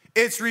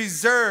 It's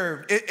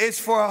reserved. It's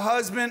for a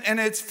husband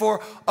and it's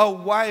for a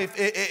wife.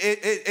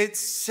 It's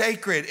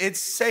sacred. It's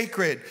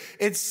sacred.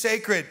 It's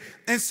sacred.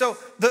 And so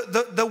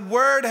the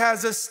word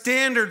has a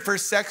standard for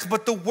sex,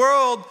 but the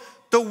world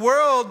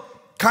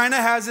kind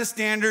of has a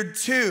standard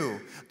too.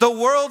 The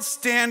world's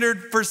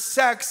standard for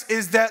sex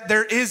is that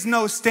there is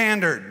no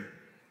standard.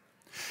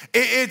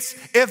 It's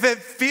if it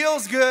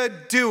feels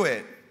good, do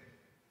it.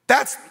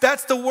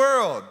 That's the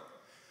world.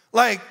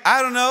 Like,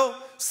 I don't know,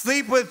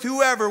 sleep with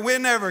whoever,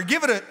 whenever.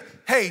 Give it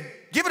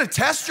a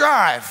test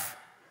drive.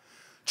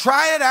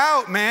 Try it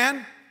out,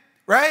 man,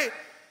 right?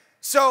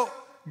 So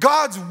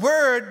God's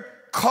word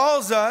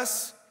calls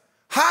us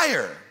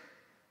higher.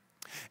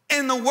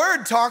 And the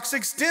word talks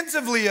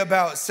extensively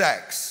about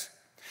sex.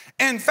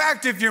 In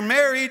fact, if you're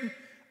married,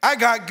 I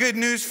got good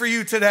news for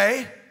you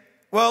today.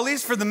 Well, at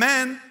least for the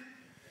men.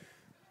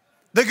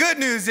 The good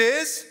news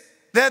is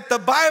that the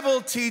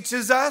Bible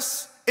teaches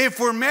us, if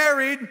we're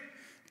married,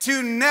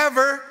 to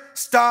never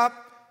stop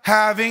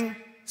having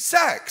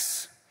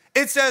sex.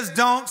 It says,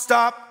 don't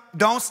stop,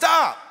 don't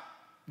stop,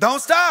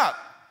 don't stop,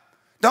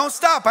 don't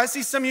stop. I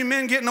see some of you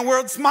men getting a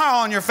world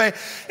smile on your face.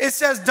 It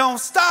says, don't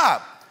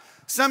stop.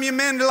 Some of you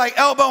men are like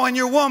elbowing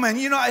your woman.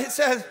 It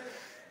says,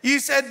 you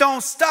said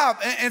don't stop.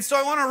 And so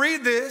I want to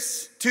read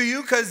this to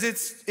you because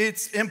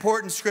it's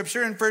important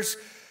scripture. In 1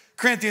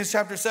 Corinthians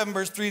chapter 7,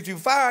 verse 3 through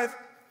 5,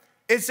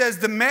 it says,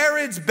 the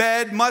marriage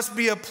bed must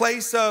be a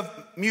place of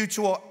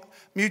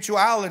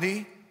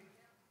mutuality,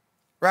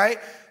 right?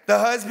 The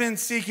husband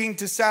seeking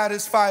to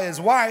satisfy his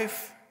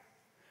wife.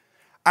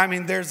 I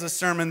mean, there's a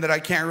sermon that I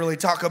can't really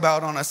talk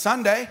about on a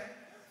Sunday.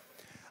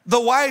 The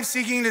wife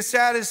seeking to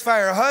satisfy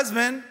her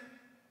husband.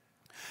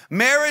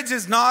 Marriage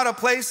is not a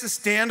place to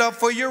stand up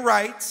for your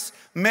rights.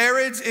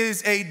 Marriage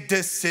is a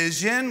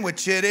decision,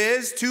 which it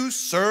is, to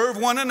serve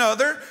one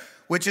another,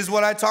 which is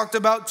what I talked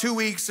about 2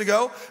 weeks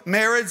ago.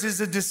 Marriage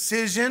is a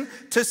decision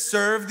to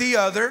serve the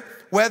other,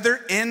 whether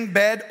in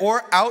bed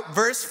or out.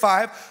 Verse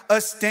 5,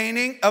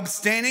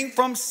 abstaining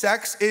from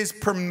sex is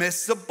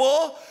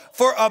permissible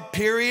for a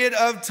period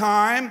of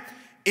time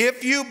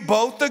if you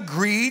both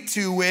agree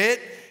to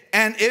it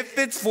and if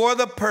it's for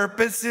the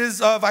purposes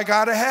of, I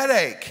got a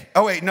headache.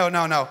 Oh wait, no.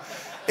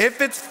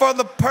 If it's for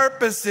the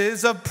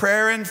purposes of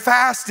prayer and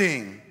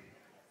fasting.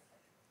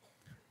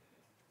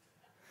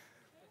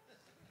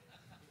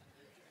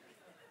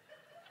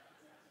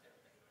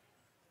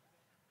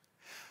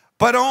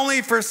 But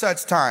only for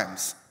such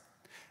times.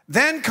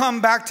 Then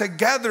come back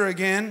together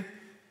again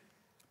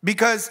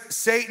Because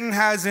Satan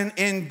has an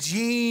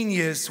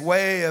ingenious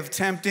way of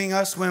tempting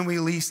us when we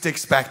least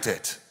expect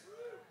it.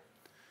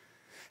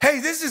 Hey,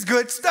 this is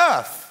good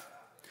stuff.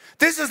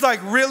 This is like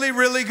really,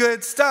 really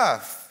good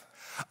stuff.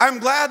 I'm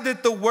glad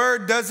that the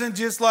word doesn't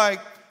just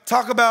like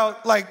talk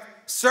about like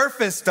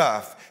surface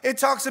stuff. It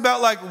talks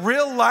about like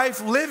real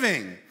life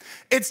living.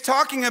 It's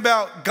talking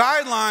about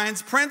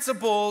guidelines,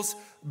 principles,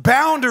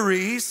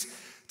 boundaries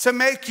to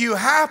make you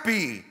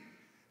happy,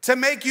 to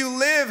make you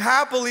live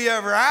happily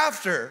ever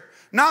after.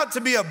 Not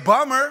to be a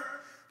bummer,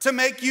 to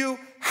make you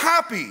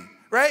happy,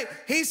 right?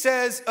 He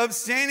says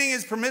abstaining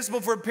is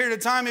permissible for a period of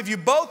time if you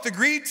both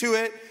agree to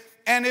it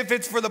and if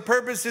it's for the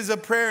purposes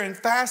of prayer and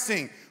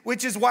fasting,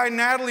 which is why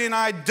Natalie and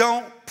I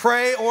don't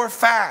pray or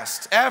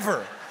fast,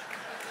 ever.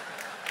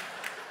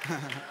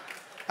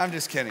 I'm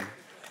just kidding.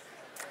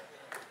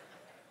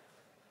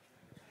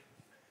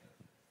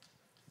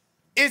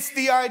 It's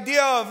the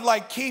idea of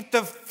like keep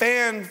the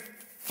fan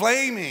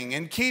flaming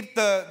and keep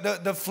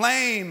the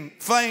flame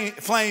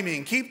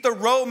flaming, keep the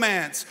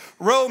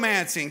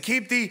romancing,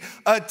 keep the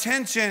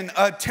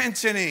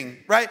attentioning,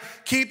 right?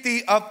 Keep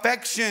the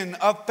affectioning,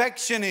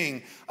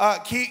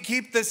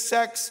 keep the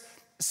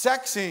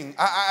sexing.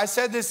 I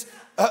said this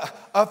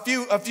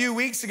a few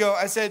weeks ago.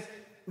 I said,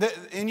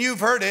 and you've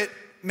heard it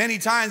many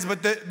times,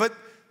 but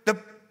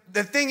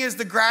the thing is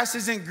the grass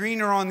isn't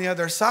greener on the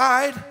other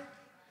side,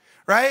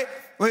 right?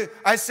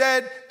 I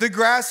said the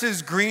grass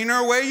is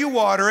greener where you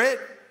water it,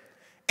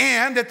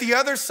 and that the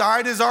other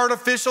side is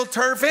artificial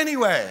turf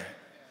anyway.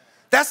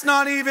 That's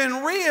not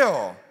even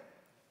real.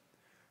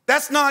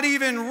 That's not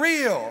even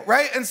real,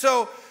 right? And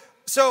so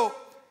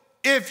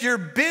if you're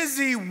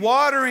busy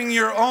watering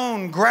your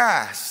own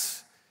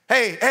grass,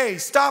 hey,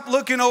 stop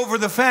looking over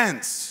the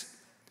fence.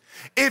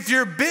 If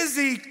you're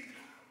busy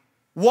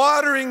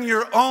watering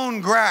your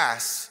own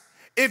grass,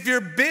 if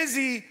you're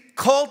busy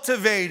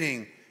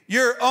cultivating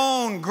your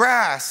own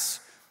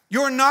grass,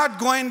 you're not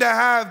going to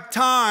have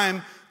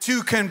time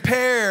to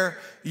compare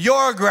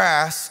your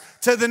grass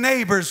to the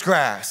neighbor's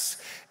grass.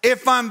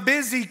 If I'm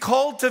busy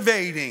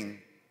cultivating,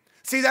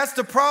 see, that's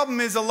the problem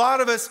is a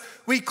lot of us,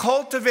 we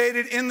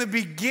cultivated in the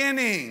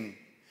beginning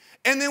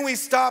and then we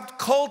stopped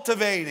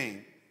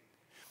cultivating.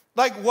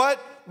 Like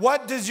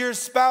what does your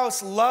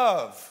spouse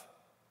love?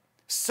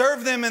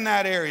 Serve them in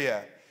that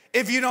area.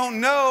 If you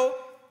don't know,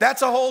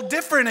 that's a whole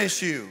different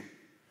issue,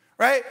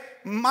 right?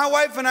 My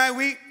wife and I,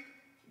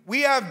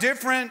 we have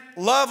different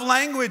love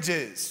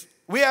languages.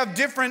 We have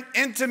different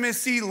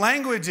intimacy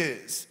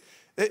languages.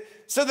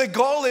 So the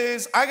goal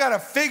is I got to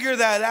figure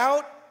that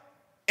out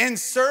and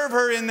serve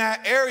her in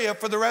that area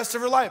for the rest of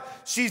her life.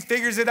 She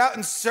figures it out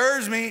and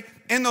serves me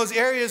in those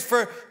areas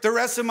for the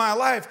rest of my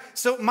life.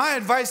 So my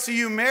advice to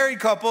you married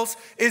couples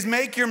is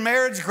make your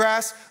marriage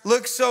grass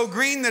look so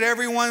green that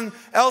everyone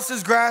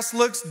else's grass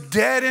looks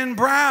dead and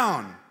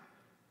brown.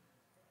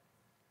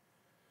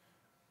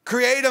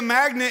 Create a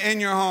magnet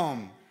in your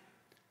home.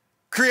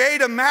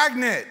 Create a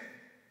magnet.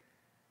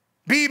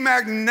 Be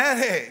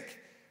magnetic,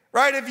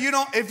 right? If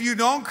you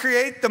don't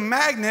create the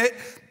magnet,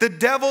 the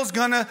devil's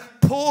gonna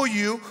pull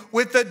you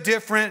with a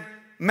different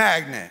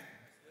magnet.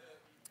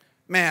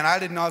 Man, I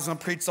didn't know I was gonna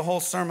preach the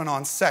whole sermon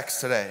on sex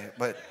today,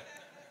 but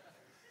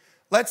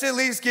let's at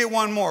least get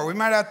one more. We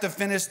might have to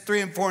finish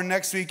 3 and 4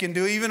 next week and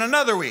do even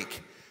another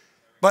week.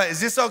 But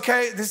is this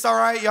okay? This all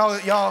right?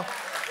 Y'all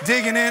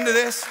digging into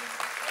this?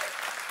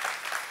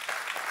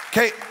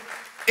 Okay,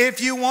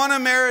 if you want a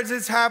marriage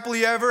that's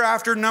happily ever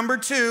after, number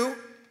 2,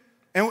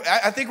 and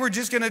I think we're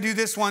just going to do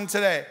this one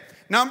today.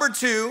 Number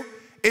 2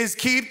 is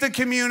keep the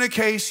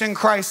communication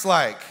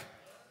Christlike.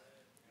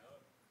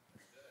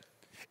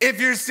 If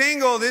you're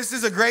single, this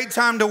is a great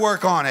time to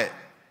work on it.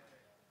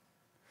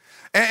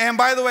 And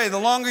by the way, the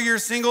longer you're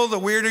single, the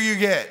weirder you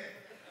get.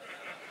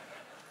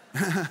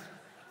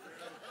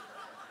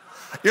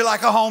 You're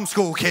like a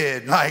homeschool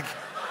kid, like.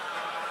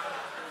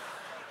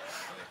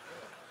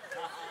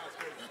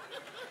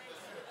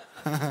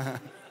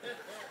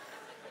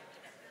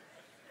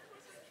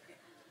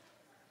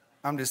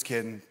 I'm just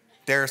kidding.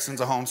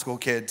 Darrison's a homeschool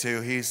kid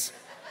too.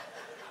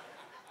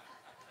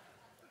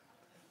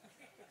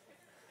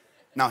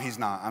 No, he's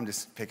not. I'm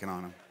just picking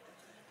on him.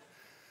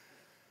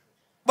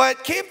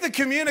 But keep the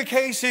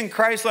communication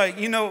Christ-like.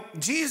 You know,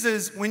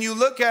 Jesus, when you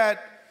look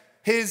at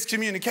his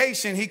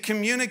communication, he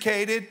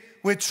communicated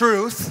with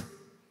truth.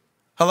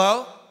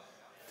 Hello?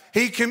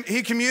 He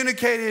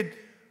communicated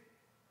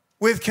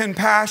with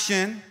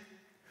compassion,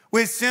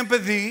 with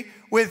sympathy,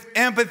 with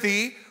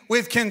empathy,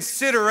 with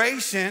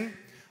consideration.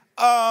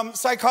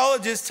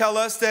 Psychologists tell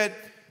us that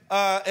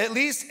at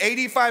least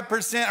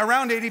 85%,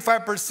 around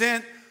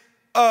 85%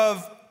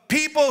 of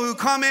people who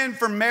come in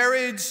for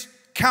marriage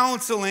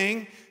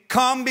counseling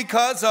come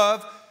because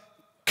of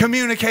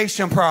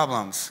communication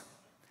problems.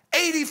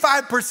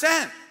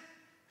 85%.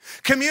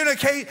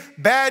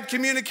 Bad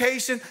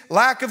communication,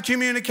 lack of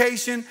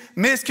communication,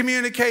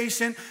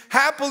 miscommunication.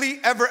 Happily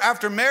ever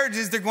after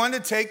marriages, they're going to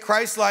take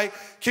Christ-like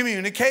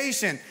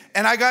communication.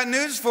 And I got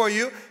news for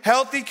you.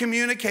 Healthy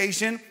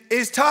communication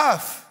is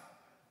tough.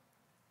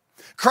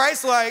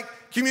 Christ-like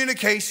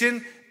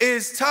communication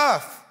is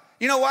tough.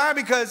 You know why?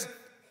 Because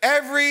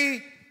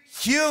every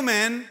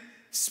human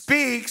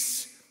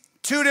speaks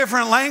two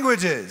different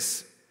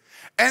languages.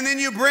 And then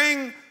you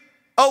bring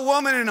a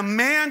woman and a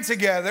man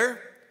together,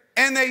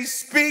 and they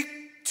speak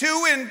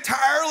two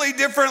entirely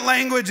different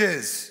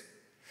languages.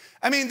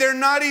 I mean, they're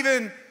not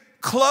even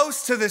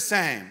close to the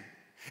same.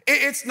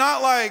 It's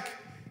not like,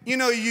 you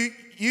know,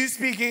 you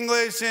speak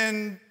English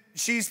and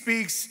she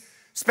speaks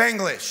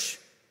Spanglish.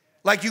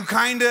 Like you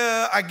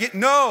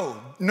no.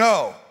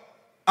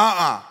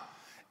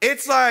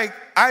 It's like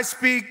I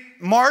speak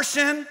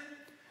Martian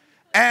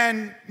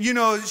and, you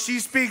know, she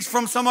speaks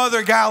from some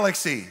other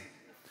galaxy.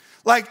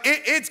 Like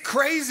it's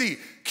crazy.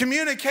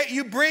 Communicate.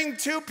 You bring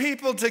two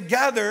people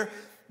together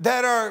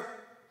that are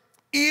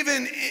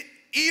even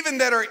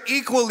that are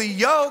equally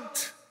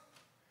yoked,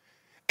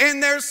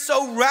 and they're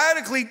so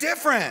radically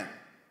different.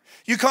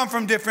 You come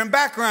from different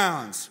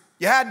backgrounds.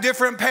 You had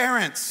different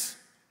parents.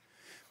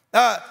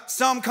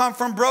 Some come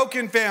from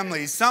broken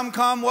families. Some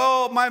come,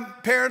 well, my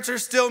parents are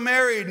still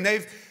married, and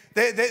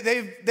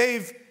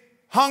they've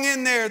hung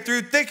in there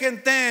through thick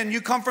and thin.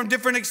 You come from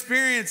different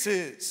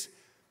experiences.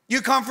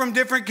 You come from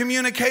different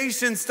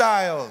communication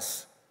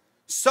styles,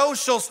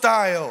 social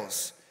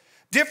styles,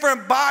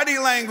 different body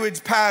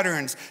language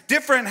patterns,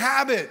 different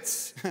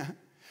habits.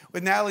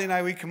 With Natalie and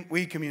I,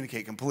 we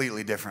communicate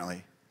completely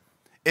differently.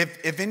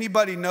 If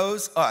anybody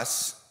knows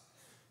us,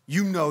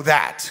 you know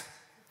that.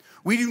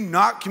 We do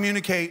not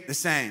communicate the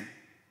same.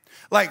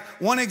 Like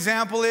one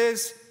example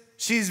is,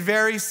 she's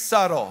very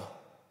subtle.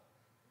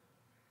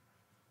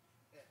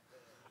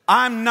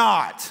 I'm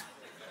not.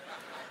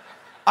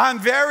 I'm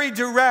very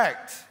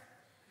direct.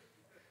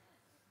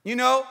 You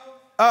know,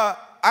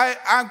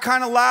 I'm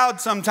kind of loud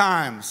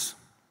sometimes.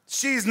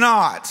 She's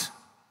not,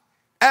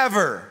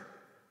 ever,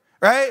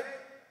 right?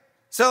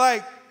 So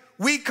like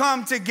we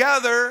come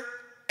together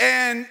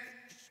and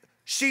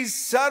she's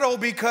subtle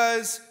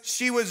because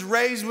she was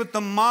raised with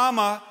the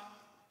mama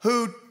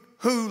who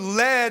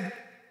led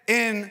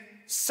in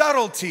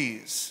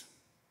subtleties.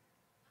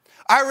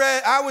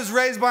 I was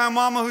raised by a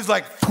mama who's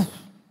like,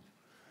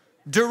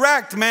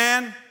 direct,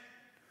 man.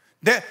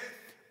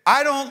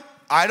 I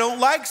don't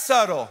like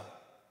subtle.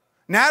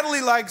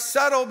 Natalie likes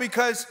subtle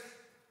because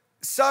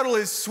subtle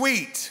is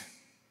sweet.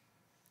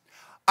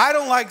 I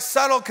don't like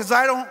subtle because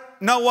I don't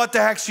know what the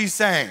heck she's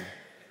saying.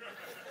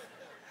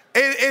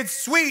 It's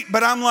sweet,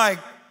 but I'm like,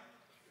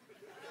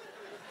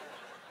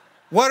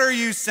 what are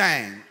you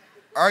saying?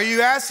 Are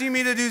you asking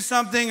me to do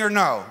something or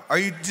no? Are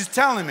you just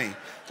telling me?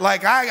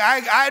 Like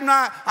I'm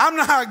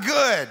not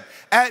good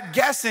at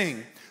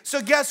guessing. So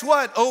guess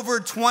what? Over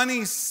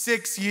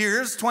 26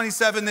 years,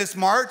 27 this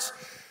March,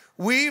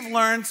 we've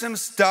learned some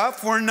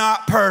stuff. We're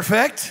not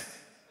perfect.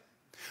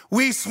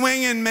 We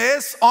swing and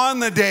miss on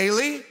the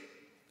daily.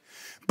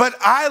 But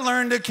I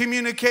learned to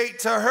communicate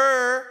to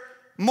her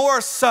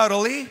more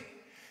subtly,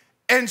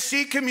 and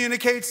she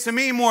communicates to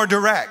me more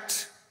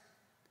direct.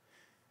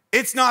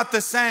 It's not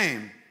the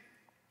same,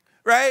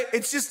 right?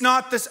 It's just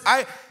not this.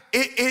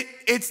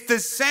 It's the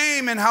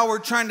same in how we're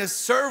trying to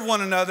serve one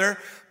another,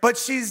 but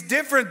she's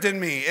different than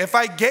me. If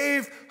I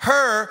gave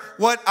her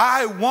what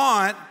I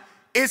want,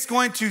 it's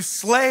going to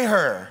slay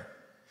her.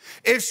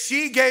 If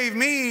she gave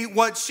me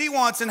what she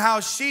wants and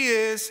how she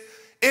is,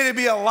 it'd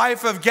be a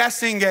life of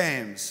guessing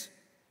games,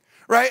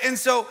 right? And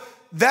so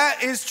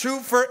that is true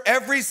for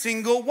every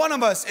single one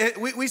of us.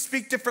 We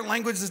speak different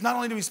languages. Not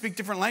only do we speak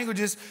different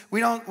languages,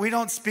 we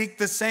don't speak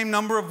the same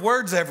number of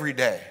words every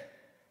day,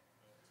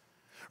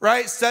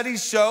 right?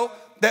 Studies show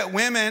that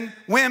women,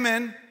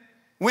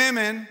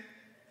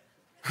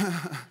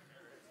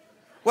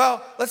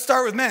 well, let's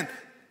start with men.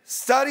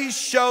 Studies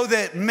show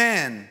that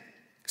men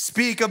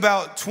speak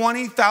about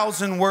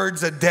 20,000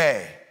 words a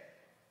day.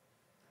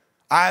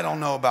 I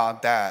don't know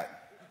about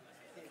that.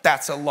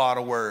 That's a lot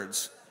of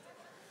words.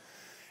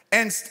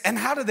 And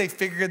how did they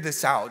figure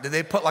this out? Did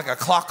they put like a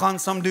clock on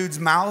some dude's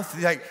mouth?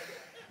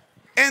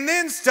 And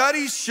then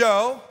studies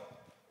show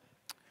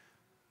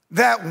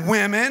that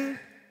women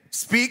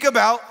speak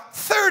about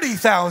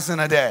 30,000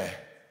 a day.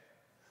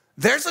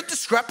 There's a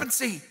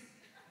discrepancy.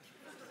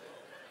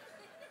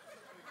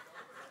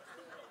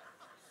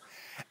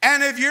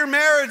 And if your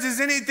marriage is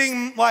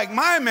anything like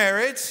my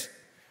marriage,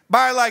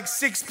 by like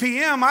 6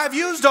 p.m., I've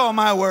used all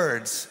my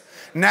words.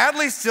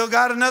 Natalie's still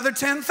got another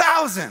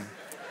 10,000.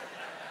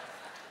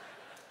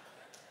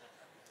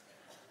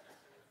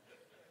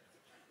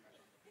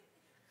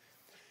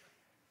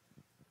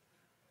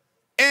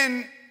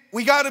 And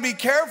we got to be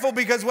careful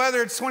because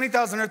whether it's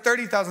 20,000 or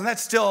 30,000,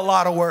 that's still a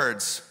lot of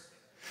words.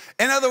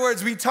 In other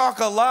words, we talk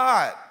a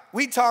lot.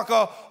 We talk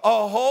a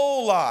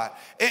whole lot.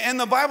 And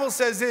the Bible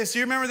says this.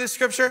 You remember this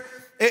scripture?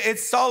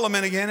 It's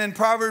Solomon again in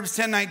Proverbs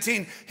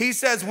 10:19. He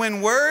says,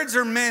 when words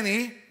are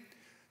many,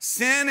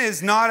 sin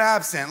is not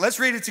absent. Let's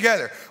read it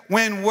together.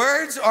 When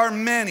words are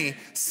many,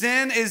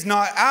 sin is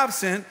not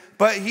absent,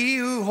 but he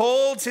who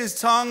holds his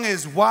tongue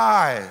is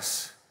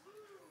wise.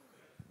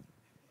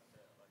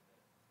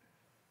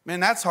 Man,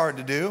 that's hard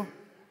to do.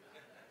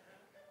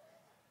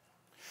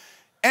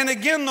 And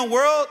again,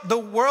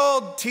 the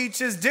world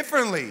teaches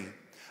differently.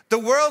 The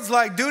world's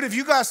like, dude, if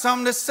you got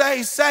something to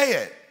say, say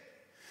it.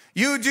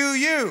 You do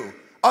you.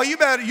 Oh, you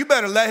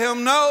better let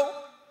him know.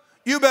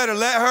 You better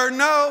let her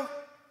know.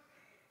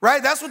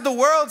 Right? That's what the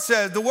world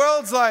says. The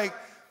world's like,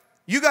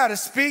 you got to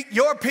speak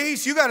your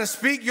piece. You got to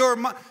speak your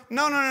mind.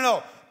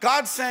 No.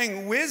 God's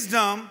saying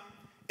wisdom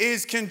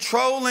is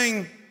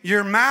controlling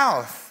your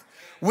mouth.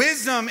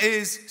 Wisdom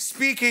is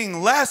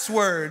speaking less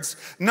words,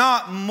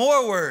 not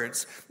more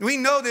words. We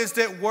know this,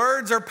 that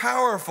words are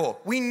powerful.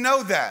 We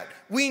know that.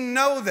 We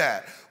know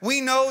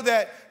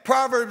that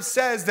Proverbs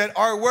says that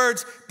our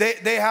words,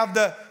 they have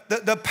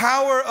the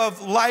power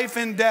of life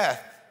and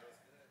death.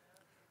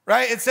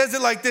 Right? It says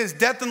it like this: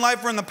 death and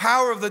life are in the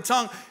power of the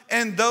tongue,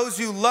 and those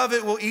who love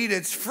it will eat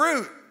its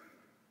fruit.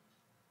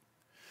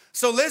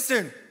 So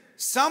listen,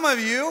 some of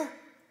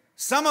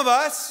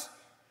us,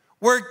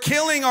 we're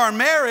killing our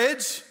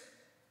marriage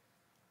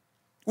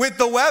with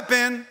the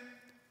weapon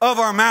of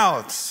our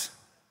mouths.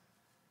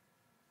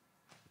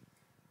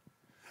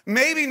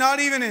 Maybe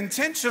not even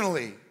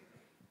intentionally.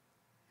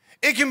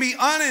 It can be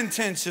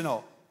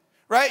unintentional,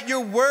 right? Your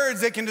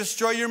words, they can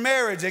destroy your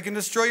marriage. They can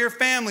destroy your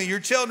family,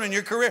 your children,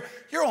 your career.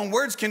 Your own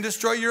words can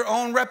destroy your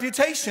own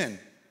reputation.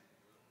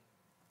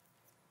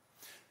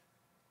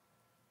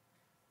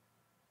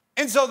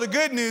 And so the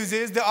good news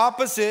is the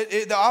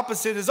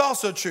opposite is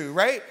also true,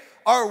 right?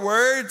 Our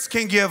words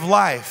can give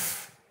life.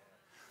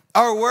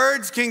 Our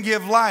words can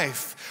give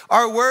life.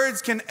 Our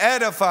words can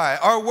edify.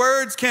 Our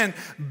words can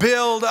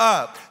build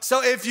up.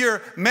 So if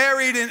you're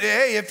married and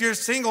hey, if you're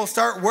single,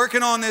 start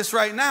working on this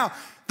right now.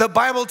 The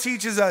Bible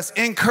teaches us,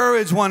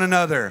 encourage one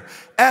another,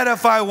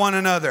 edify one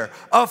another,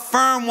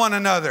 affirm one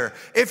another.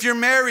 If you're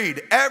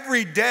married,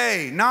 every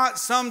day, not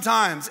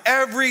sometimes,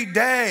 every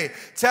day,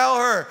 tell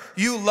her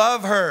you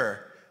love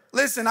her.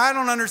 Listen, I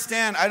don't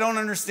understand. I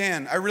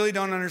really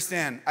don't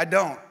understand. I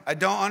don't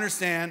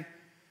understand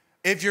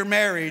if you're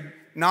married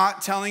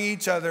not telling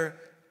each other,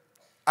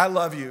 I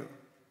love you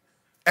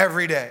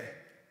every day.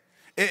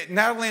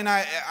 Natalie and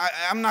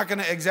I'm not going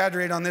to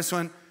exaggerate on this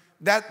one.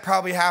 That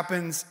probably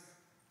happens,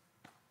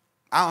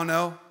 I don't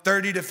know,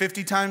 30 to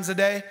 50 times a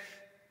day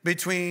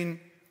between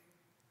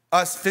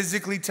us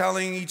physically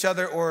telling each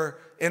other or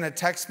in a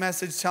text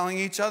message telling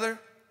each other,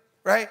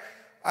 right?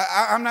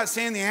 I'm not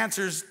saying the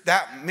answer's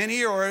that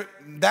many or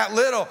that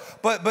little,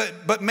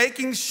 but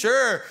making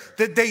sure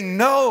that they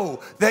know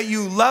that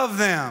you love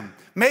them.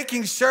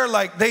 Making sure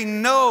like they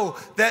know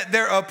that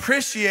they're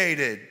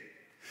appreciated.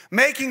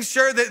 Making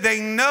sure that they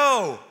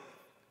know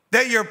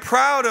that you're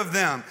proud of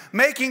them.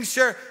 Making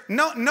sure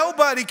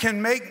nobody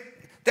can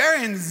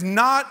there is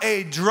not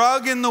a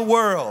drug in the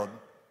world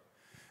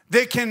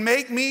that can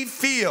make me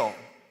feel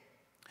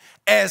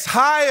as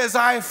high as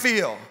I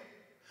feel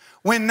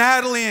when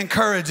Natalie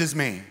encourages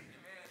me.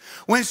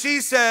 When she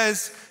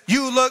says,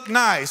 you look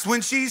nice.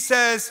 When she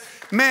says,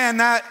 man,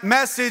 that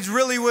message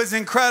really was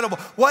incredible.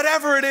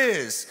 Whatever it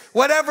is,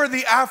 whatever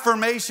the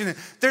affirmation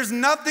is, there's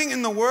nothing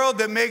in the world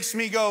that makes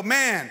me go,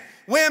 man,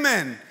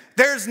 women,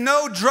 there's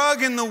no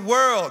drug in the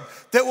world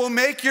that will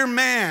make your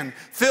man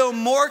feel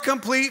more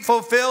complete,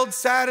 fulfilled,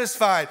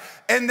 satisfied,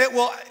 and that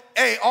will,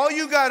 hey, all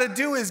you got to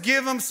do is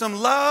give him some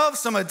love,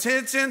 some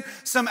attention,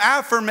 some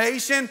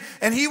affirmation,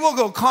 and he will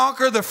go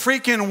conquer the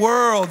freaking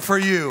world for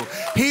you.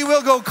 He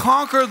will go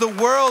conquer the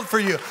world for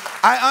you.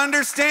 I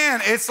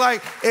understand. It's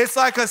like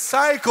a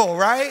cycle,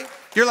 right?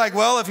 You're like,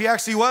 well, if he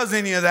actually was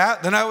any of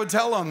that, then I would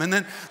tell him. And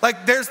then,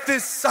 like, there's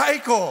this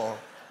cycle.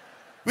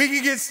 We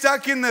can get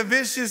stuck in the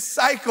vicious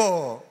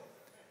cycle.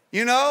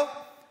 You know?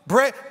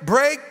 Break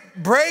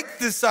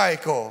the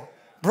cycle.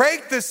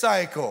 Break the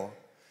cycle.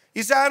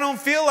 You say, I don't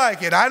feel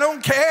like it. I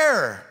don't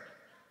care.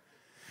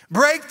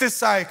 Break the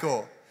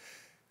cycle.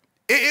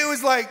 It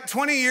was like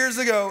 20 years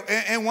ago,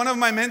 and one of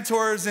my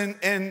mentors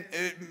and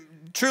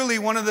truly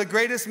one of the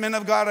greatest men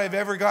of God I've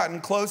ever gotten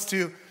close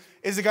to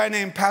is a guy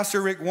named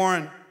Pastor Rick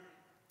Warren.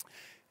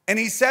 And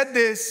he said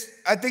this,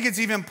 I think it's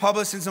even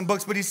published in some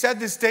books, but he said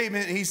this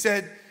statement. He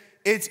said,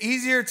 it's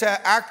easier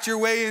to act your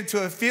way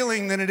into a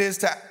feeling than it is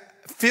to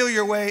feel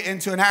your way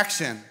into an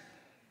action.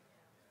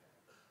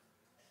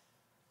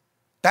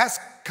 That's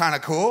kind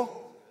of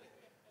cool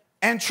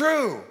and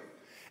true.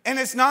 And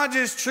it's not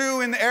just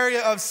true in the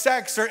area of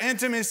sex or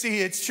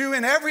intimacy. It's true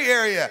in every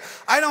area.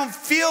 I don't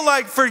feel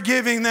like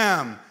forgiving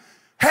them.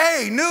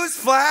 Hey,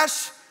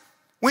 newsflash,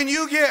 when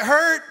you get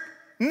hurt,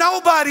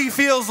 nobody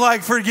feels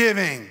like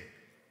forgiving.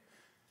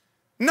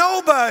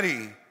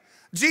 Nobody.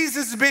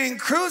 Jesus is being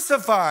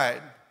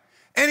crucified.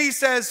 And he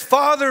says,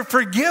 Father,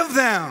 forgive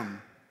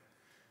them,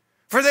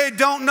 for they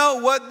don't know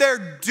what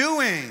they're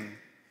doing.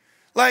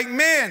 Like,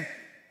 man,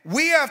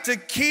 we have to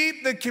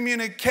keep the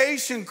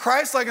communication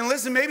Christ-like. And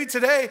listen, maybe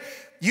today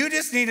you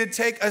just need to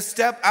take a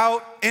step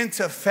out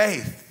into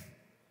faith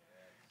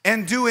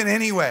and do it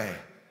anyway.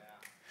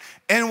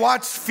 And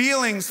watch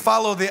feelings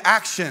follow the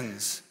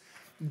actions.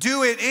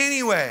 Do it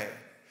anyway.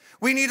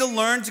 We need to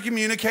learn to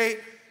communicate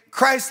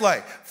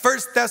Christ-like. 1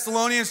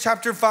 Thessalonians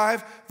chapter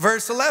 5,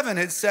 verse 11,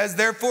 it says,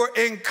 therefore,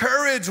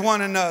 encourage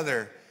one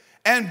another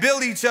and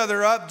build each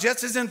other up,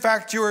 just as in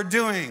fact you are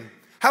doing.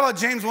 How about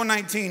James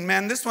 1:19?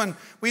 Man, this one,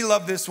 we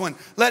love this one.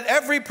 Let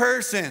every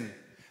person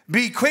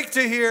be quick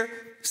to hear,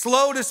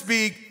 slow to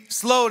speak,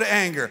 slow to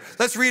anger.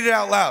 Let's read it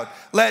out loud.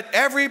 Let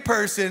every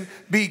person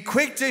be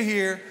quick to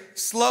hear,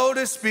 slow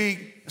to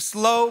speak,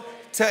 slow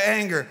to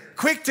anger.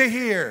 Quick to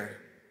hear.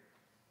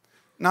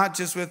 Not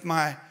just with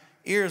my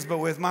ears, but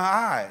with my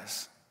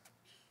eyes.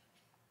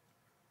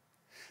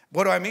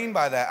 What do I mean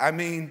by that? I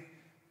mean,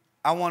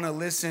 I want to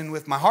listen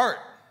with my heart.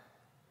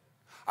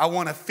 I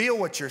want to feel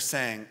what you're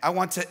saying. I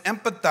want to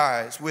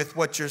empathize with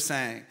what you're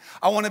saying.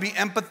 I want to be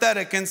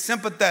empathetic and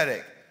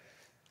sympathetic.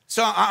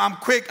 So I'm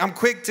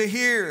quick to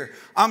hear.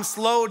 I'm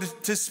slow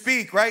to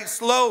speak, right?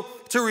 Slow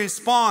to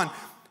respond.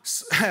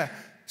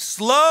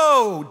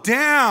 Slow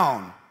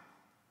down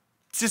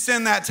to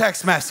send that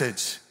text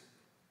message.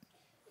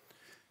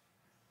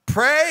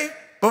 Pray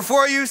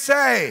before you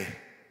say.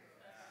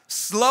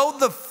 Slow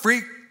the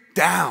freak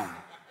down.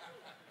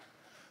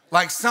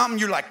 Like something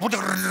you're like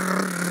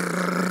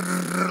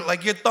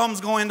your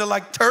thumb's going to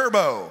like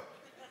turbo.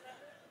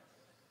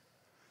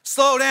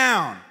 Slow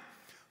down.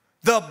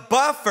 The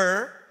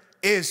buffer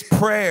is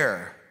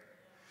prayer.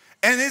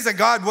 And it's like,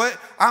 God, what?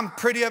 I'm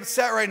pretty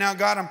upset right now,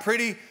 God.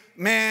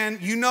 Man,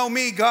 you know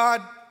me,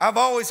 God. I've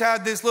always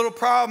had this little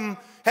problem.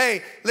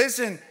 Hey,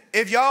 listen,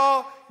 if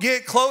y'all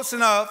get close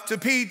enough to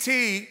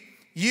PT,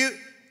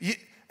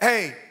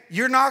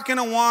 you're not going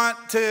to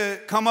want to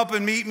come up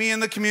and meet me in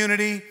the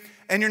community,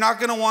 and you're not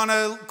going to want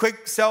a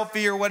quick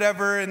selfie or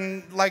whatever.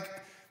 And like,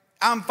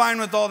 I'm fine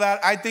with all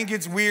that. I think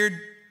it's weird,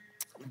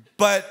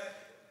 but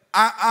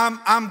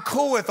I'm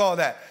cool with all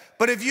that.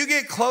 But if you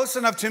get close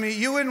enough to me,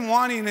 you wouldn't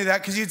want any of that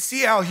because you'd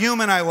see how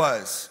human I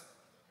was.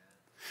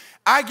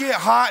 I get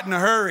hot in a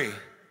hurry.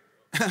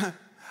 I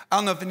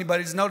don't know if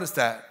anybody's noticed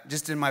that,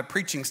 just in my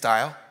preaching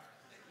style.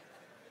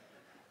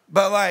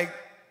 But like,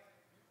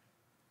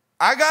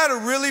 I got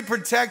to really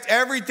protect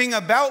everything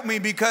about me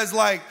because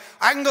like,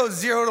 I can go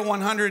 0 to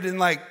 100 in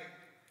like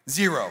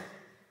 0.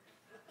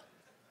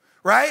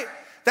 Right?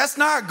 That's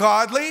not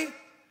godly.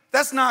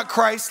 That's not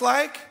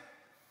Christ-like.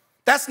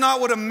 That's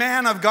not what a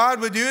man of God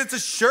would do. It's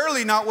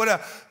surely not what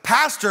a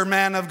pastor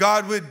man of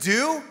God would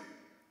do.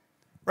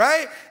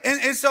 Right?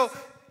 And so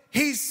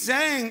he's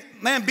saying,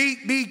 man,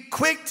 be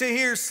quick to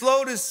hear,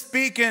 slow to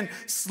speak, and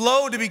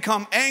slow to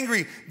become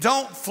angry.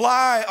 Don't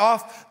fly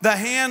off the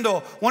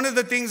handle. One of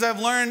the things I've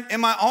learned in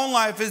my own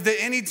life is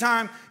that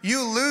anytime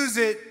you lose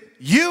it,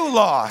 you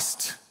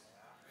lost.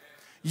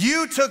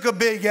 You took a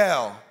big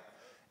L.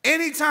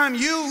 Anytime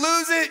you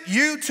lose it,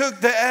 you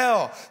took the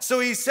L. So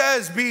he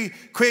says, be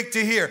quick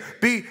to hear,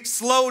 be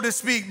slow to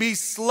speak, be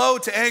slow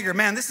to anger.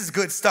 Man, this is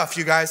good stuff,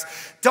 you guys.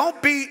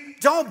 Don't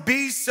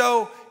be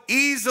so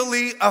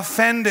easily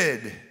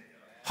offended.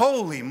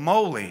 Holy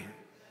moly.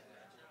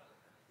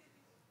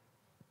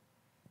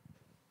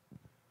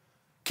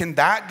 Can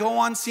that go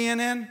on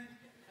CNN?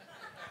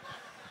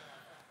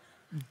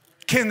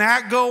 Can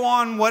that go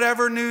on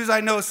whatever news?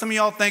 I know some of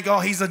y'all think, oh,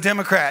 he's a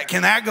Democrat.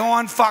 Can that go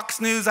on Fox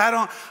News?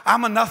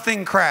 I'm a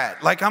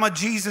nothing-crat. Like, I'm a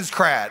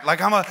Jesus-crat.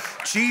 Like, I'm a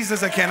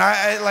Jesus-a-can.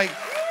 I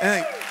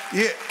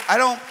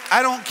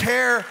don't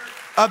care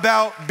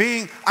about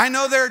being, I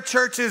know there are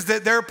churches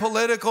that they're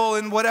political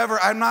and whatever.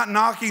 I'm not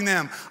knocking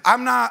them.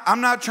 I'm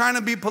not trying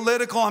to be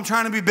political. I'm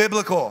trying to be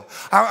biblical.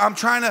 I'm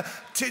trying to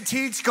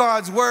teach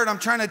God's word. I'm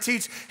trying to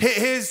teach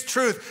his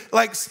truth.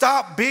 Like,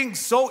 stop being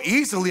so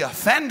easily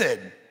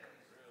offended.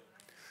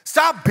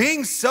 Stop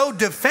being so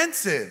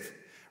defensive,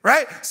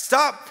 right?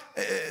 Stop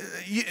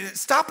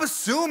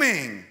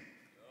assuming,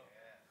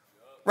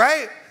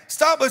 right?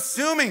 Stop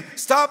assuming.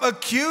 Stop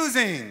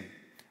accusing.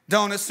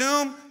 Don't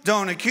assume.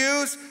 Don't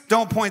accuse.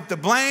 Don't point the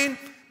blame.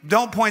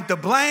 Don't point the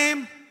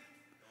blame.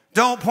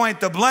 Don't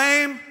point the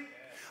blame.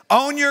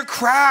 Own your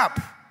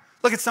crap.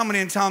 Look at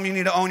somebody and tell them you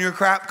need to own your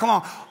crap. Come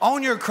on,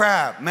 own your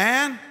crap,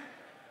 man.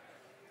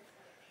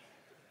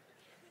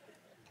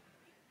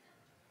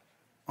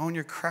 Own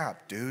your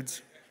crap,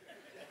 dudes.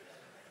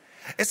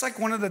 It's like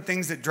one of the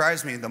things that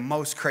drives me the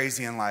most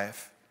crazy in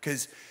life.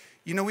 Because,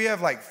 you know, we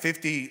have like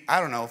 50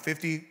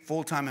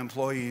 full-time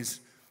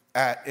employees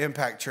at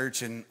Impact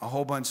Church and a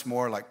whole bunch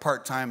more like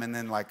part-time and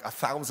then like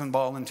 1,000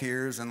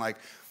 volunteers and like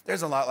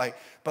there's a lot like,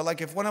 but like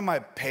if one of my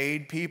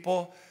paid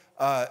people,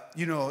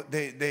 you know,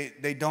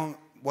 they don't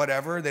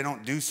whatever, they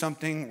don't do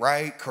something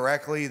right,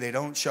 correctly, they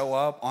don't show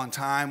up on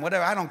time,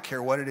 whatever, I don't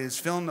care what it is,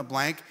 fill in the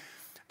blank.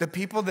 The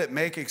people that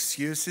make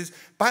excuses,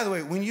 by the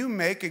way, when you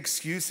make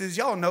excuses,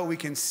 y'all know we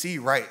can see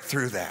right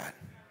through that,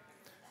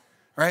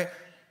 right?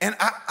 And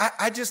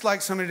I just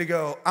like somebody to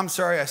go, I'm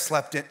sorry I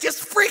slept in.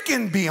 Just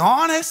freaking be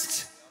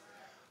honest.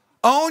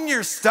 Own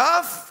your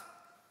stuff.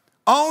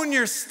 Own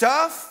your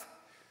stuff.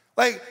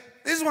 Like,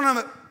 this is one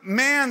of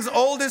man's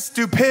oldest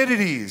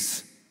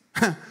stupidities.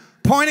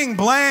 Pointing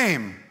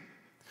blame,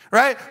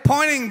 right?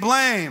 Pointing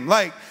blame.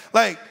 Like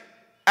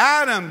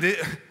Adam,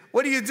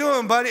 what are you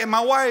doing, buddy? And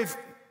my wife,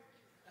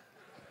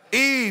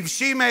 Eve,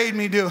 she made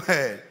me do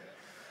it.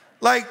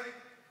 Like,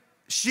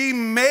 she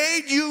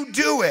made you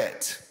do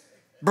it,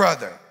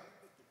 brother.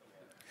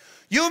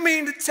 You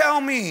mean to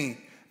tell me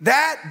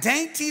that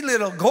dainty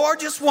little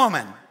gorgeous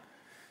woman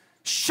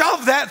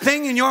shoved that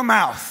thing in your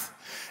mouth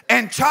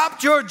and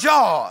chopped your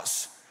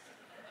jaws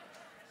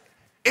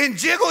and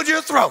jiggled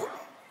your throat.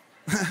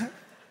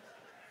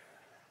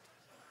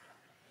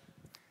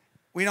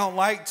 We don't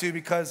like to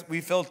because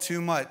we feel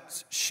too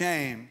much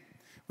shame.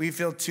 We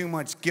feel too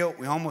much guilt.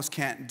 We almost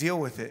can't deal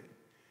with it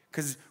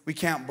because we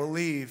can't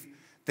believe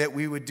that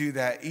we would do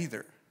that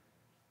either.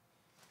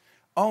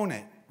 Own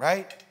it,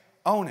 right?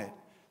 Own it.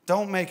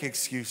 Don't make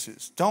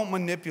excuses. Don't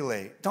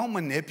manipulate. Don't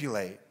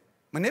manipulate.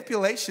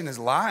 Manipulation is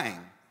lying.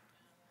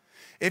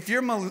 If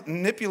you're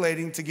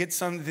manipulating to get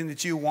something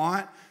that you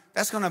want,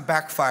 that's going to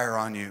backfire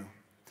on you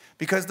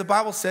because the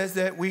Bible says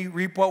that we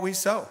reap what we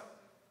sow.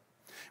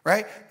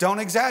 Right? Don't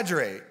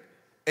exaggerate.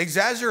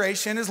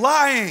 Exaggeration is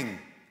lying.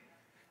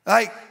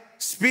 Like,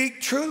 speak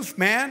truth,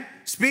 man.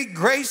 Speak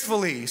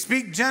gracefully.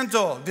 Speak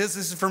gentle. This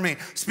is for me.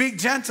 Speak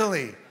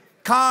gently.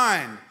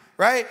 Kind.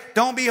 Right?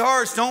 Don't be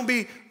harsh. Don't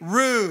be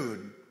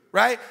rude.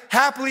 Right?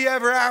 Happily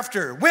ever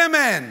after.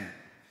 Women.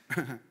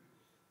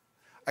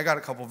 I got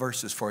a couple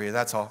verses for you.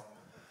 That's all.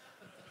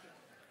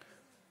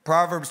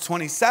 Proverbs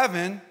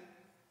 27,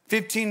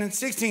 15 and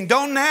 16.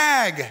 Don't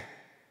nag.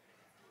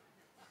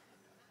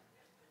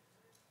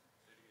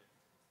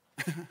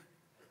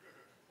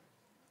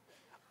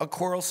 A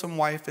quarrelsome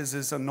wife is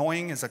as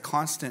annoying as a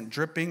constant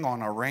dripping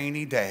on a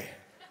rainy day.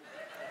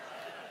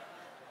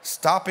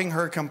 Stopping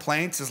her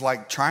complaints is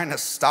like trying to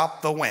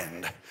stop the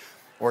wind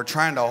or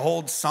trying to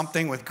hold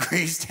something with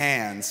greased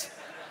hands.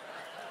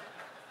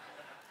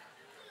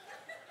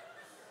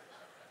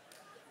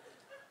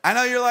 I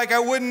know you're like, I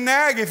wouldn't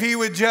nag if he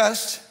would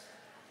just.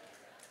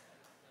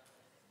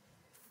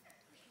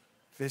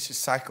 Vicious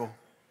cycle.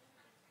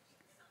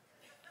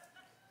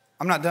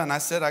 I'm not done. I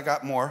said I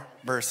got more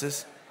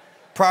verses.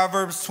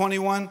 Proverbs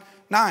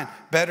 21:9.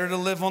 Better to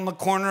live on the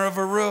corner of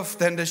a roof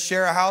than to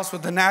share a house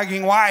with a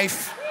nagging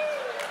wife.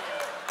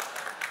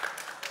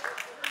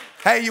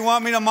 Hey, you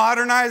want me to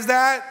modernize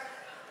that?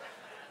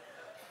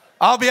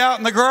 I'll be out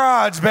in the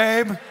garage,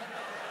 babe.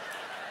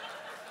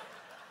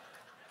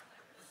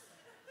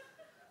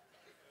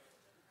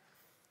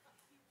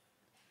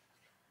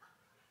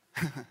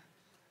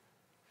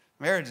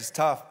 Marriage is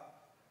tough.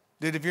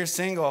 Dude, if you're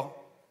single,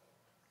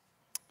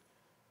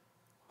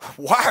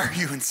 why are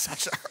you in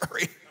such a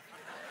hurry?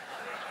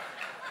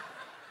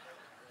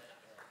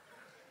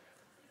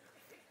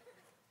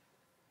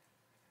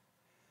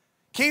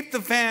 Keep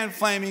the fan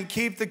flaming,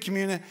 keep the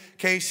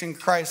communication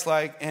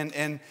Christlike,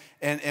 and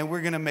we're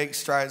going to make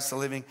strides to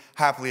living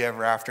happily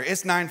ever after.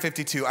 It's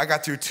 9:52. I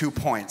got through 2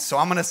 points, so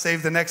I'm going to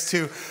save the next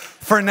 2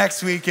 for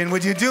next week. And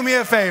would you do me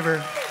a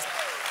favor?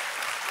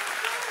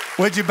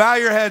 Would you bow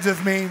your heads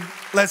with me?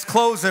 Let's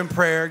close in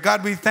prayer.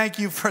 God, we thank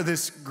you for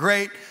this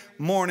great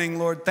morning,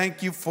 Lord.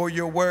 Thank you for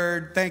your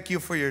word. Thank you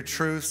for your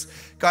truths.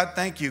 God,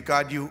 thank you.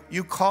 God,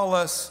 you call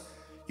us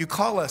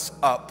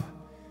up.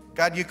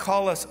 God, you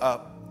call us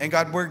up. And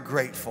God, we're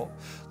grateful.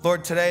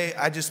 Lord, today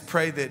I just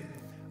pray that,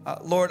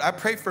 Lord, I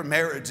pray for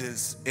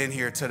marriages in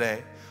here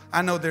today.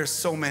 I know there's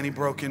so many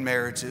broken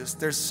marriages.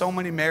 There's so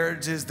many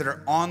marriages that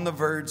are on the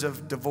verge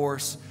of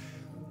divorce.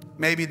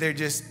 Maybe they're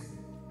just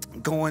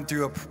going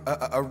through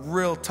a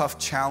real tough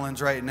challenge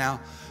right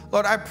now.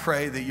 Lord, I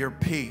pray that your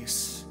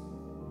peace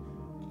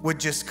would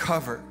just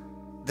cover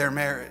their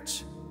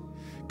marriage.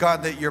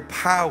 God, that your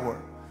power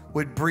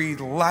would breathe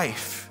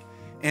life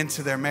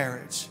into their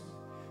marriage.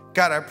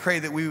 God, I pray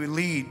that we would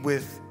lead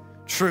with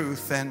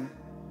truth and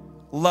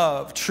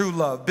love, true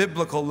love,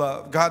 biblical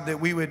love. God, that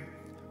we would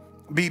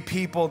be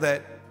people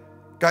that,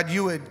 God,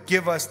 you would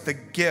give us the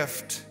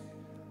gift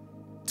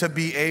to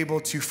be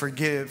able to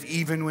forgive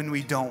even when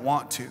we don't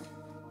want to.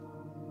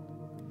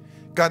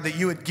 God, that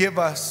you would give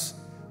us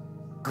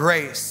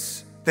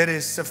grace that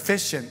is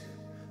sufficient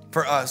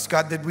for us.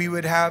 God, that we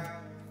would have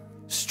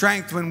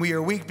strength when we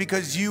are weak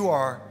because you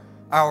are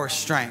our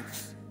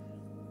strength.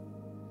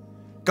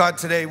 God,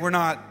 today we're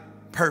not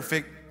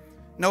perfect.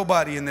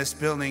 Nobody in this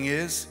building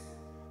is.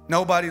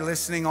 Nobody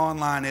listening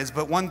online is.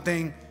 But one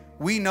thing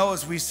we know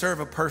is we serve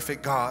a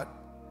perfect God.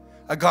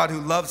 A God who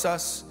loves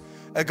us.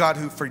 A God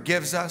who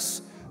forgives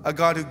us. A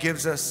God who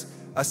gives us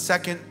a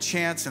second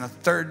chance and a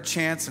third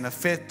chance and a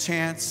fifth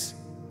chance.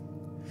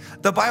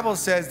 The Bible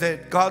says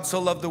that God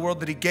so loved the world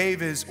that he gave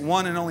his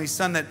one and only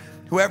son, that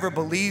whoever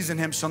believes in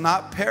him shall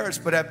not perish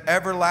but have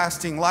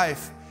everlasting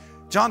life.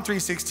 John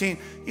 3:16.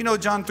 You know,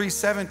 John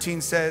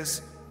 3:17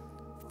 says,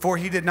 for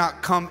he did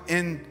not come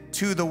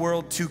into the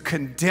world to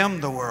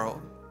condemn the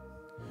world.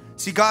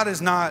 See, God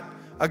is not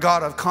a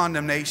God of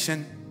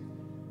condemnation.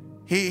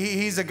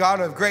 He's a God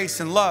of grace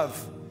and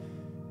love.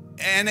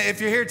 And if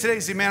you're here today,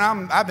 say,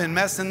 man, I've been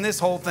messing this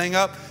whole thing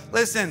up.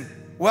 Listen,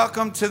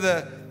 welcome to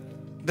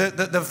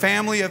the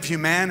family of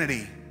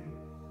humanity.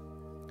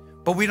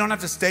 But we don't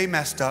have to stay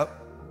messed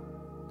up.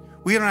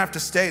 We don't have to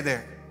stay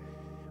there.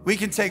 We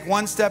can take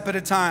one step at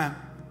a time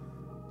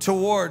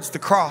towards the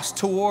cross,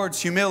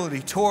 towards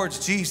humility,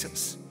 towards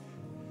Jesus.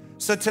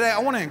 So today, I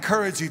want to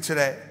encourage you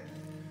today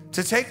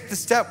to take the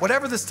step,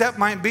 whatever the step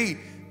might be.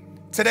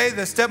 Today,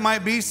 the step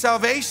might be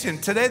salvation.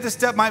 Today, the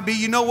step might be,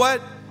 you know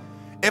what?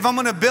 If I'm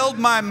going to build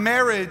my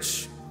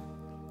marriage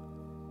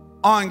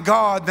on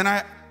God, then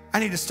I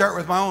need to start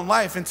with my own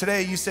life. And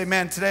today you say,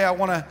 man, today I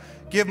want to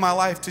give my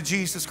life to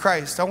Jesus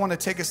Christ. I want to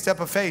take a step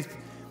of faith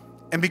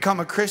and become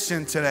a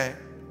Christian today.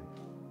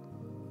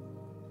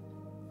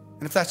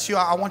 And if that's you,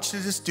 I want you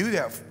to just do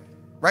that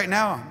right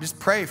now. Just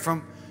pray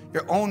from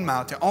your own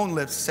mouth, your own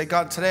lips. Say,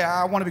 God, today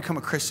I want to become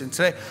a Christian.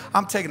 Today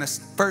I'm taking a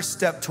first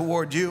step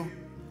toward you.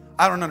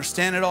 I don't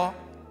understand it all,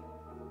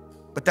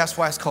 but that's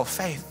why it's called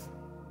faith.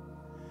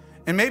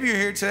 And maybe you're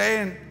here today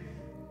and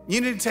you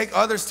need to take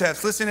other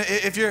steps. Listen,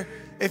 if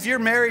you're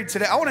married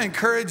today, I want to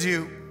encourage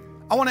you.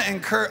 I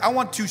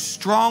want to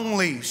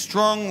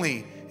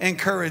strongly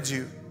encourage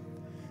you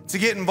to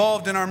get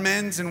involved in our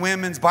men's and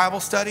women's Bible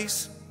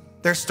studies.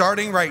 They're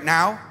starting right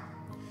now.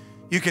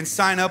 You can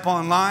sign up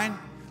online.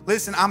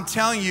 Listen, I'm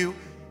telling you,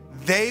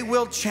 they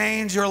will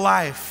change your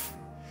life.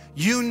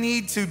 You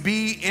need to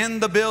be in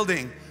the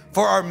building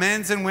for our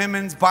men's and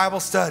women's Bible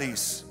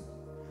studies.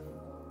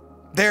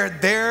 They're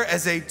there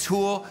as a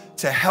tool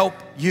to help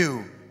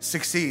you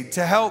succeed,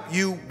 to help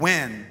you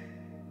win.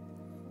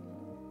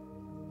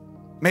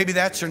 Maybe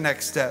that's your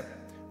next step.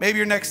 Maybe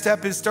your next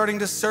step is starting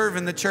to serve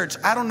in the church.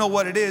 I don't know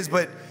what it is,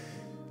 but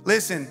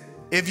listen,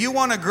 if you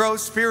want to grow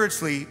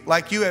spiritually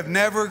like you have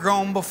never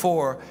grown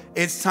before,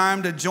 it's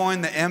time to join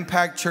the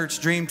Impact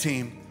Church Dream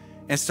Team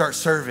and start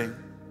serving.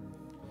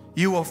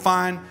 You will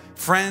find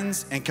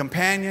friends and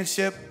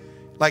companionship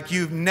like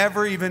you've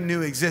never even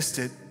knew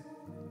existed.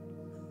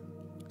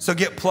 So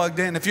get plugged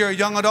in. If you're a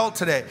young adult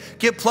today,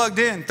 get plugged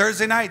in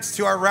Thursday nights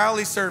to our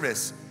rally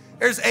service.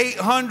 There's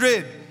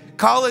 800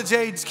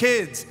 college-age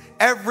kids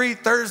every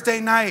Thursday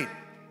night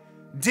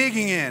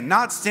digging in,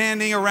 not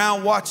standing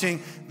around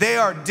watching. They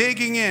are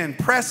digging in,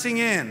 pressing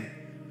in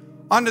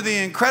under the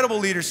incredible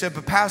leadership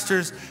of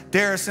Pastors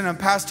Darrison and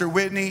Pastor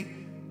Whitney.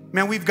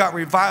 Man, we've got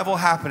revival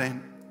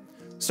happening.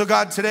 So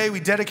God, today we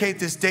dedicate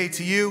this day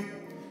to you.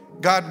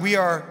 God, we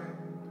are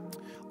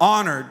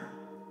honored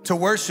to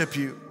worship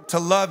you, to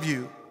love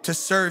you, to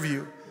serve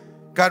you.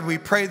 God, we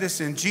pray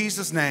this in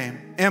Jesus'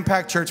 name.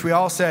 Impact Church, we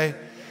all say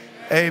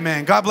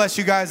amen. God bless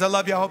you guys. I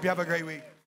love you. I hope you have a great week.